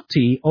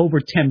guilty over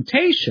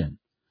temptation,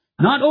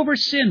 not over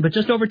sin, but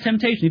just over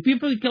temptation, if you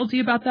feel guilty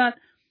about that,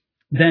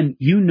 then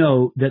you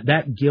know that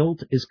that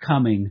guilt is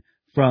coming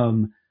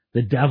from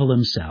the devil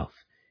himself.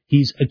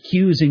 He's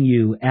accusing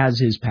you as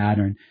his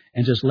pattern,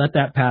 and just let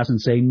that pass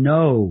and say,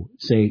 no,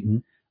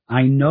 Satan,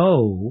 I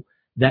know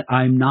that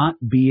I'm not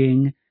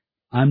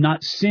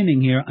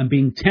sinning here, I'm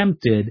being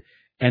tempted,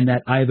 and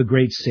that I have a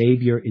great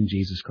Savior in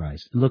Jesus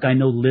Christ. And look, I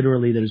know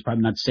literally that it's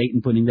probably not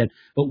Satan putting that,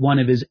 but one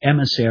of his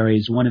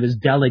emissaries, one of his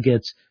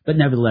delegates, but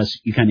nevertheless,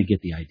 you kind of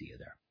get the idea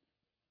there.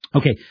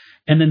 Okay,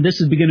 and then this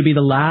is going to be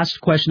the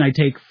last question I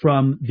take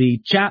from the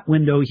chat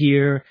window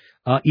here,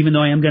 even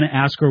though I am going to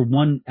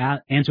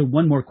answer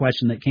one more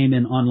question that came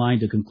in online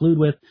to conclude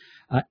with.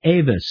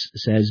 Avis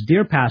says,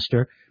 Dear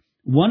Pastor,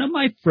 one of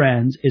my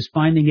friends is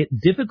finding it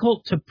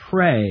difficult to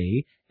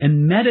pray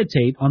and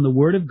meditate on the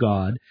Word of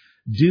God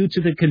due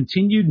to the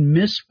continued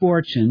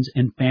misfortunes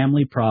and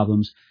family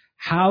problems.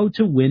 How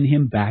to win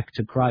him back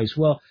to Christ?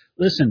 Well,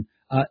 listen,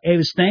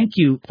 Avis, thank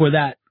you for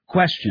that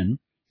question.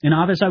 And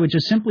Avis, I would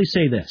just simply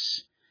say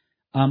this.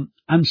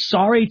 I'm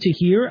sorry to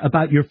hear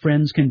about your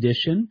friend's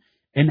condition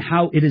and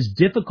how it is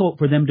difficult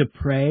for them to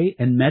pray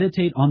and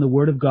meditate on the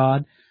Word of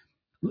God.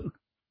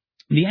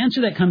 The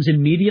answer that comes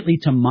immediately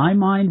to my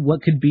mind,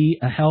 what could be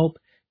a help,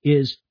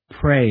 is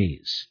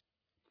praise.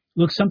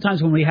 Look,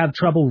 sometimes when we have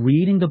trouble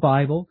reading the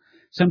Bible,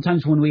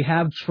 sometimes when we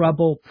have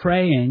trouble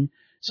praying,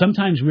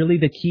 sometimes really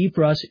the key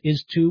for us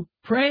is to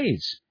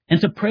praise,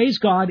 and to praise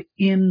God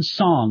in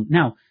song.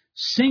 Now,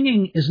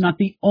 singing is not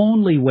the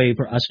only way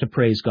for us to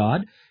praise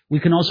God. We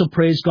can also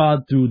praise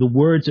God through the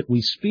words that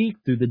we speak,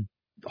 through the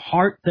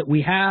heart that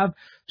we have,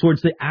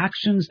 towards the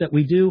actions that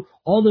we do.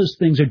 All those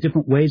things are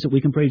different ways that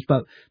we can praise.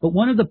 But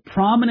one of the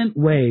prominent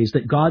ways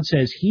that God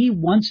says he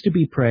wants to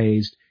be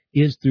praised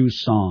is through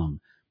song.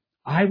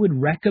 I would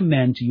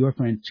recommend to your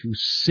friend to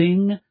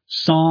sing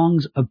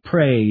songs of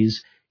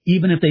praise,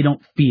 even if they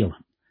don't feel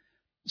them.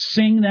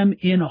 Sing them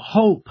in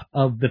hope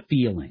of the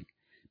feeling.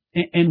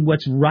 And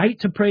what's right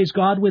to praise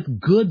God with?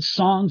 Good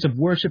songs of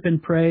worship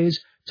and praise,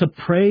 to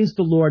praise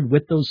the Lord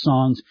with those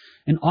songs.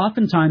 And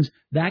oftentimes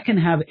that can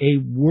have a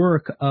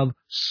work of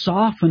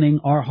softening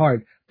our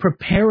heart,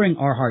 preparing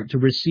our heart to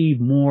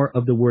receive more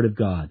of the Word of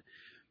God.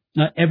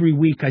 Every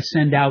week I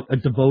send out a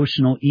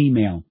devotional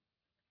email.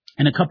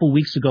 And a couple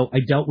weeks ago I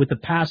dealt with the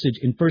passage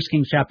in 1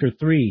 Kings chapter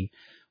 3,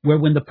 where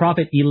when the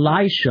prophet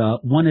Elisha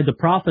wanted to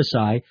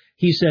prophesy,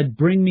 he said,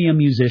 bring me a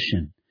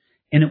musician.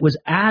 And it was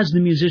as the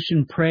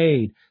musician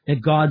prayed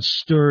that God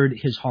stirred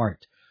his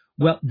heart.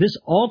 Well, this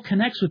all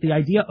connects with the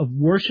idea of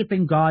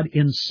worshiping God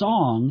in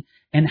song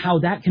and how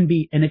that can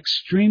be an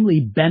extremely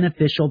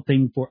beneficial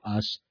thing for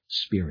us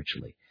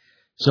spiritually.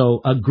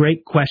 So a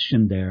great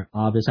question there,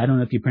 Avis. I don't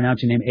know if you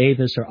pronounce your name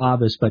Avis or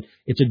Avis, but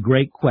it's a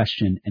great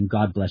question, and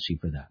God bless you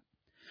for that.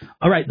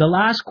 All right, the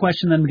last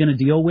question that I'm going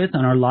to deal with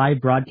on our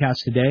live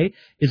broadcast today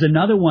is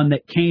another one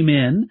that came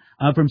in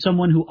from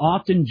someone who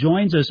often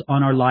joins us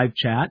on our live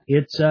chat.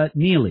 It's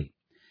Neely.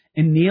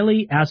 And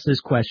Neely asked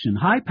this question.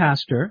 Hi,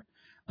 Pastor.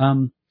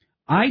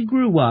 I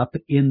grew up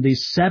in the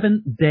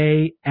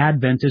Seventh-day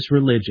Adventist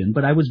religion,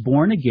 but I was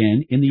born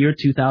again in the year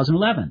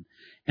 2011.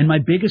 And my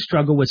biggest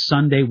struggle was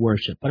Sunday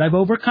worship, but I've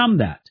overcome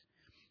that.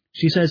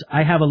 She says,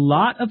 I have a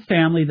lot of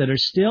family that are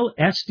still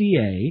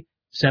SDA,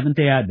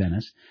 Seventh-day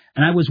Adventists,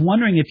 and I was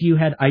wondering if you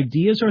had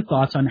ideas or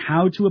thoughts on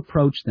how to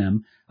approach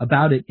them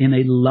about it in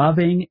a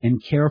loving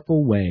and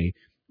careful way.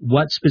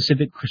 What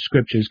specific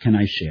scriptures can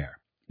I share?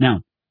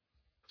 Now,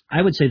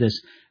 I would say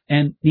this,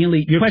 and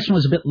Neely, your question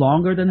was a bit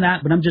longer than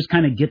that, but I'm just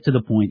kind of get to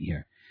the point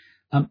here.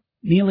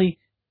 Neely,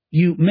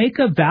 you make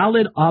a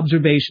valid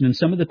observation in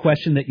some of the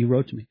question that you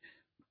wrote to me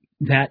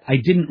that I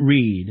didn't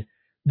read,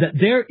 that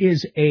there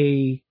is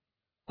a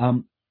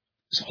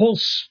whole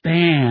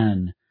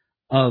span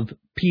of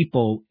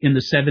people in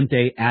the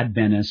Seventh-day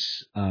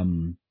Adventist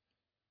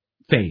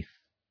faith,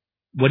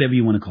 whatever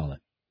you want to call it.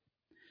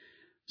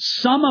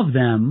 Some of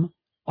them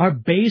are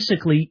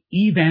basically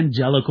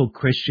evangelical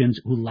Christians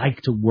who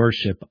like to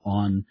worship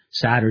on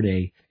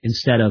Saturday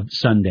instead of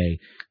Sunday,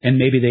 and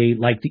maybe they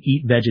like to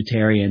eat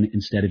vegetarian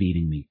instead of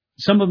eating meat.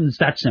 Some of them, it's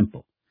that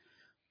simple.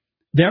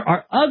 There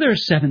are other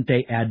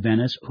Seventh-day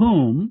Adventists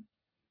whom,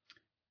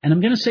 and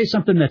I'm going to say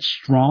something that's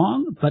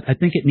strong, but I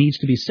think it needs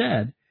to be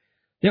said,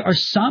 There are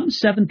some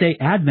Seventh-day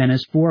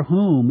Adventists for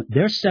whom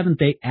their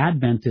Seventh-day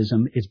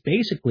Adventism is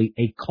basically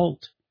a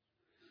cult.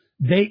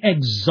 They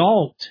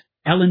exalt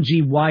Ellen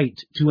G. White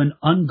to an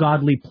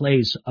ungodly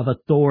place of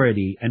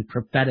authority and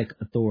prophetic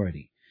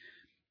authority.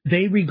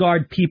 They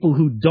regard people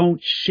who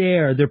don't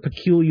share their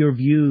peculiar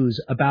views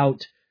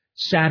about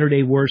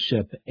Saturday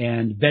worship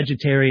and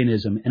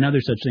vegetarianism and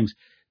other such things.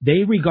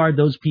 They regard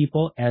those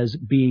people as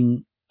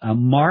being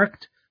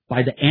marked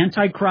by the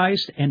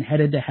Antichrist and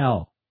headed to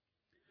hell.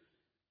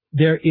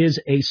 There is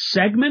a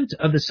segment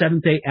of the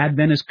Seventh-day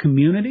Adventist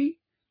community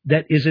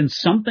that is in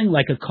something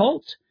like a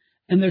cult,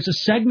 and there's a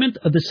segment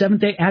of the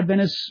Seventh-day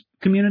Adventist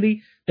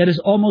community that is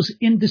almost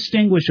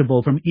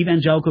indistinguishable from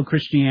evangelical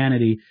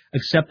Christianity,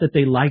 except that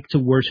they like to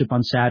worship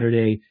on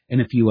Saturday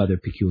and a few other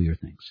peculiar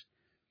things.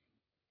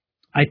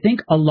 I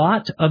think a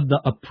lot of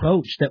the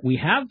approach that we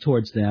have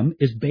towards them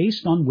is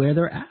based on where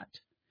they're at.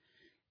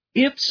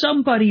 If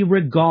somebody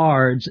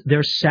regards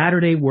their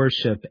Saturday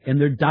worship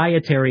and their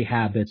dietary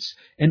habits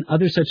and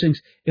other such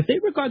things, if they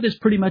regard this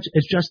pretty much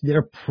as just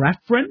their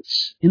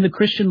preference in the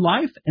Christian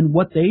life and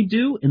what they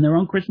do in their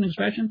own Christian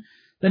expression,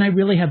 then I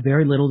really have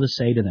very little to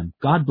say to them.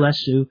 God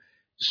bless you.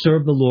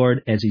 Serve the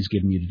Lord as He's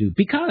given you to do.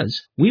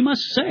 Because we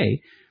must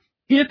say,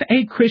 if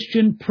a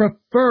Christian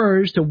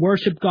prefers to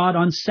worship God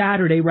on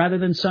Saturday rather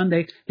than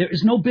Sunday, there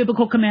is no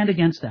biblical command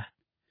against that.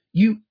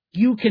 You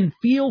can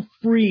feel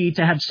free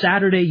to have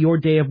Saturday your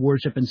day of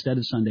worship instead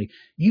of Sunday.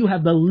 You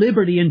have the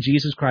liberty in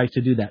Jesus Christ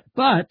to do that.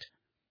 But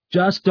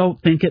just don't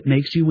think it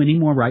makes you any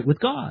more right with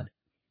God.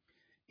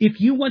 If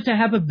you want to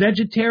have a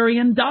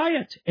vegetarian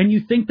diet and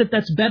you think that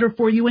that's better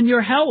for you in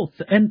your health,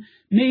 and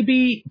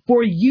maybe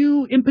for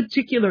you in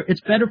particular, it's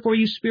better for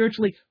you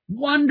spiritually,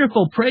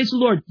 wonderful. Praise the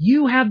Lord.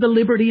 You have the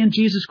liberty in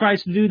Jesus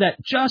Christ to do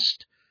that.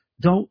 Just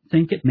don't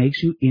think it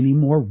makes you any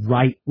more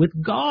right with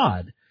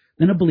God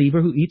than a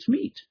believer who eats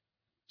meat.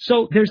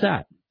 So there's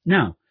that.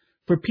 Now,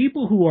 for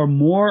people who are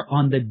more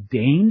on the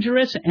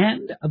dangerous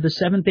end of the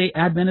Seventh-day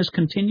Adventist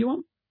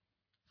continuum,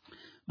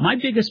 my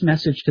biggest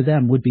message to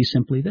them would be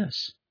simply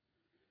this,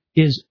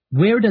 is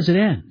where does it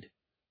end?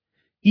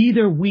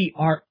 Either we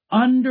are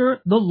under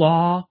the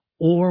law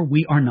or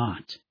we are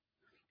not.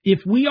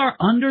 If we are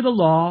under the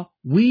law,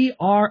 we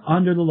are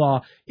under the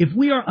law. If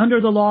we are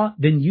under the law,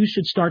 then you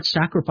should start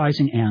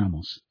sacrificing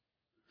animals.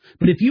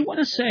 But if you want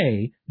to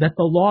say that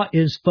the law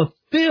is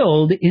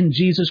fulfilled in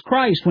Jesus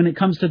Christ when it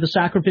comes to the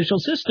sacrificial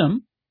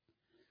system,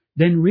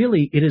 then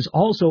really it is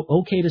also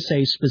okay to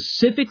say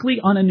specifically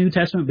on a New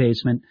Testament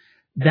basis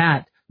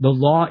that the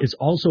law is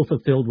also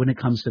fulfilled when it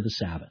comes to the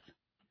Sabbath.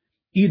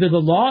 Either the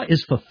law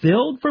is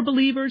fulfilled for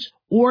believers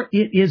or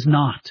it is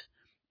not.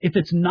 If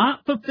it's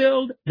not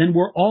fulfilled, then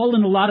we're all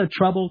in a lot of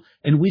trouble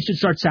and we should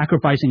start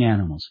sacrificing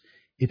animals.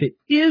 If it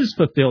is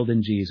fulfilled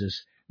in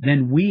Jesus,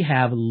 then we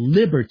have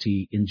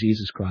liberty in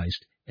Jesus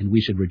Christ and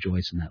we should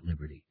rejoice in that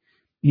liberty.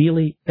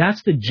 Neely,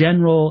 that's the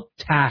general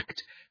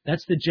tact.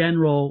 That's the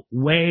general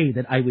way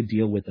that I would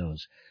deal with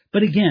those.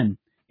 But again,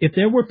 if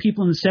there were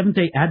people in the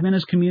Seventh-day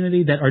Adventist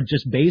community that are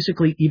just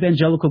basically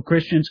evangelical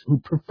Christians who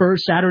prefer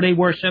Saturday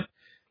worship,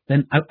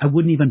 then I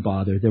wouldn't even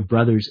bother. They're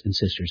brothers and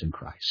sisters in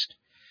Christ.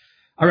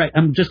 All right,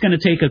 I'm just going to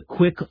take a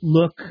quick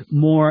look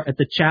more at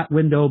the chat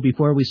window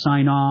before we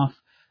sign off.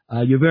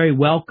 You're very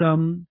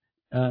welcome.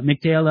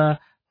 Michaela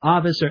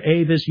Avis or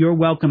Avis, you're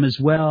welcome as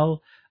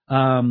well.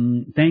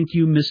 Thank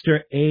you,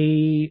 Mr.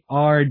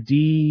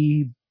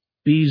 ARDBZ,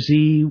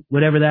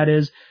 whatever that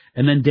is.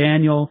 And then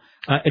Daniel,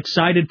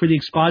 excited for the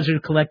Expositor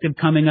Collective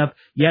coming up.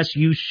 Yes,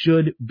 you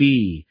should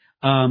be.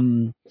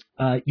 You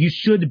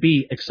should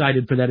be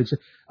excited for that.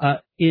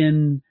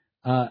 In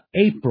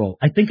April,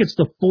 I think it's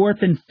the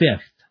 4th and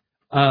 5th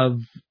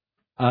of,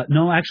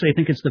 no, actually, I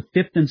think it's the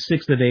 5th and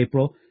 6th of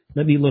April.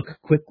 Let me look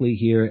quickly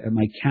here at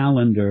my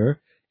calendar.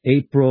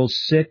 April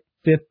 5th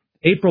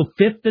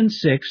and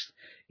 6th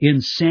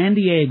in San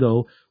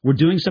Diego, we're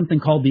doing something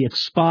called the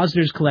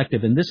Expositors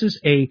Collective. And this is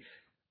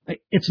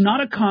it's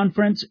not a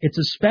conference, it's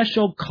a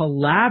special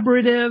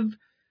collaborative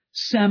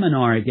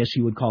seminar, I guess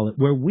you would call it,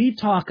 where we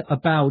talk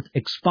about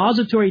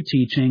expository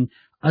teaching,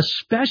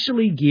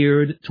 especially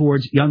geared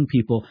towards young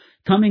people,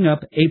 coming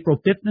up April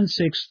 5th and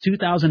 6th,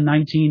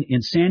 2019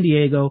 in San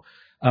Diego.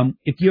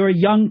 If you're a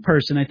young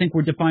person, I think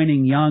we're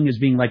defining young as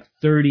being like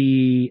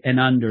 30 and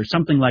under,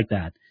 something like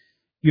that.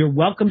 You're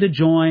welcome to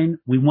join.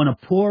 We want to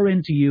pour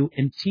into you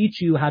and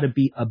teach you how to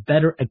be a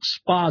better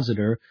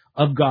expositor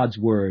of God's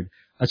Word,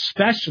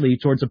 especially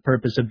towards the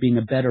purpose of being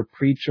a better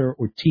preacher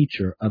or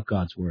teacher of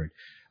God's Word.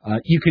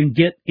 You can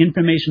get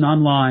information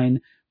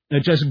online.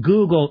 Just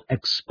Google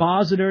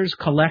Expositors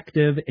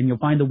Collective, and you'll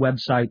find the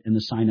website and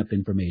the sign-up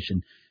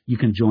information. You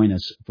can join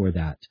us for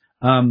that.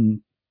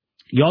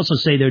 You also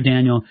say there,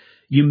 Daniel,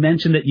 you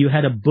mentioned that you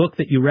had a book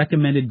that you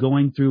recommended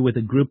going through with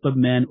a group of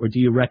men, or do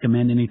you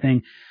recommend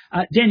anything?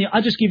 Daniel,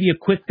 I'll just give you a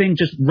quick thing,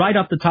 just right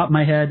off the top of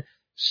my head.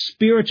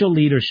 Spiritual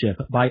Leadership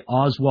by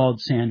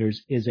Oswald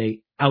Sanders is a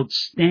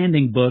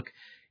outstanding book.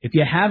 If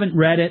you haven't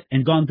read it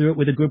and gone through it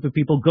with a group of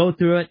people, go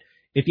through it.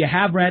 If you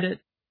have read it,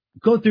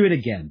 go through it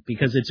again,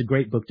 because it's a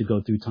great book to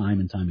go through time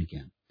and time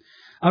again.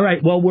 All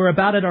right. Well, we're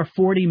about at our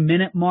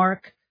 40-minute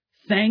mark.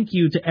 Thank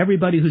you to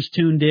everybody who's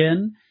tuned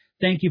in.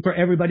 Thank you for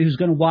everybody who's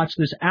going to watch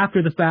this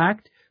after the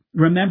fact.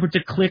 Remember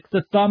to click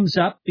the thumbs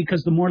up,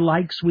 because the more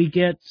likes we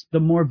get, the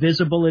more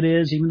visible it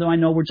is. Even though I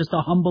know we're just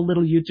a humble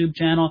little YouTube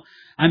channel,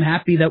 I'm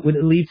happy that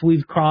at least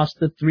we've crossed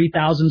the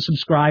 3,000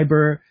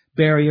 subscriber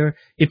barrier.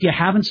 If you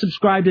haven't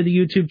subscribed to the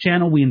YouTube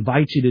channel, we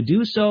invite you to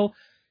do so.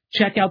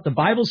 Check out the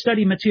Bible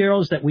study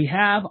materials that we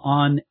have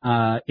on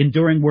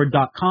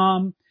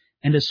EnduringWord.com.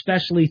 And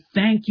especially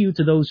thank you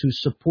to those who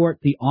support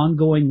the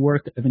ongoing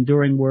work of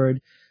Enduring Word.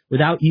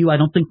 Without you, I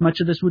don't think much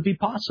of this would be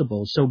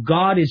possible. So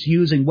God is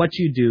using what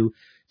you do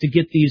to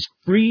get these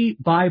free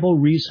Bible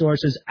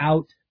resources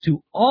out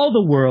to all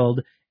the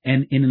world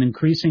and in an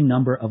increasing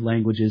number of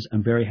languages.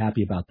 I'm very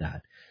happy about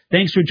that.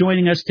 Thanks for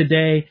joining us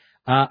today.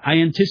 I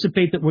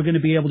anticipate that we're going to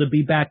be able to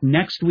be back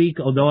next week,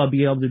 although I'll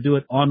be able to do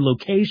it on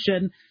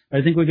location.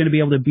 I think we're going to be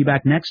able to be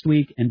back next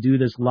week and do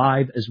this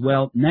live as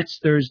well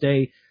next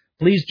Thursday.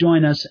 Please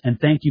join us, and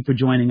thank you for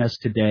joining us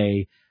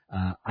today.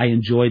 I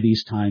enjoy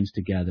these times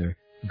together.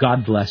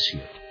 God bless you.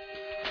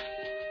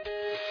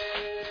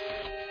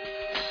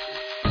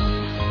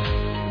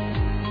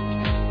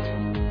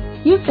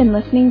 You've been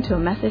listening to a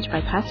message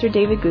by Pastor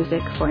David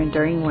Guzik for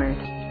Enduring Word.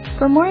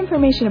 For more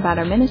information about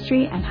our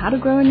ministry and how to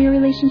grow in your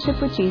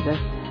relationship with Jesus,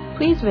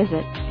 please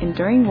visit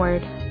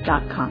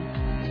EnduringWord.com.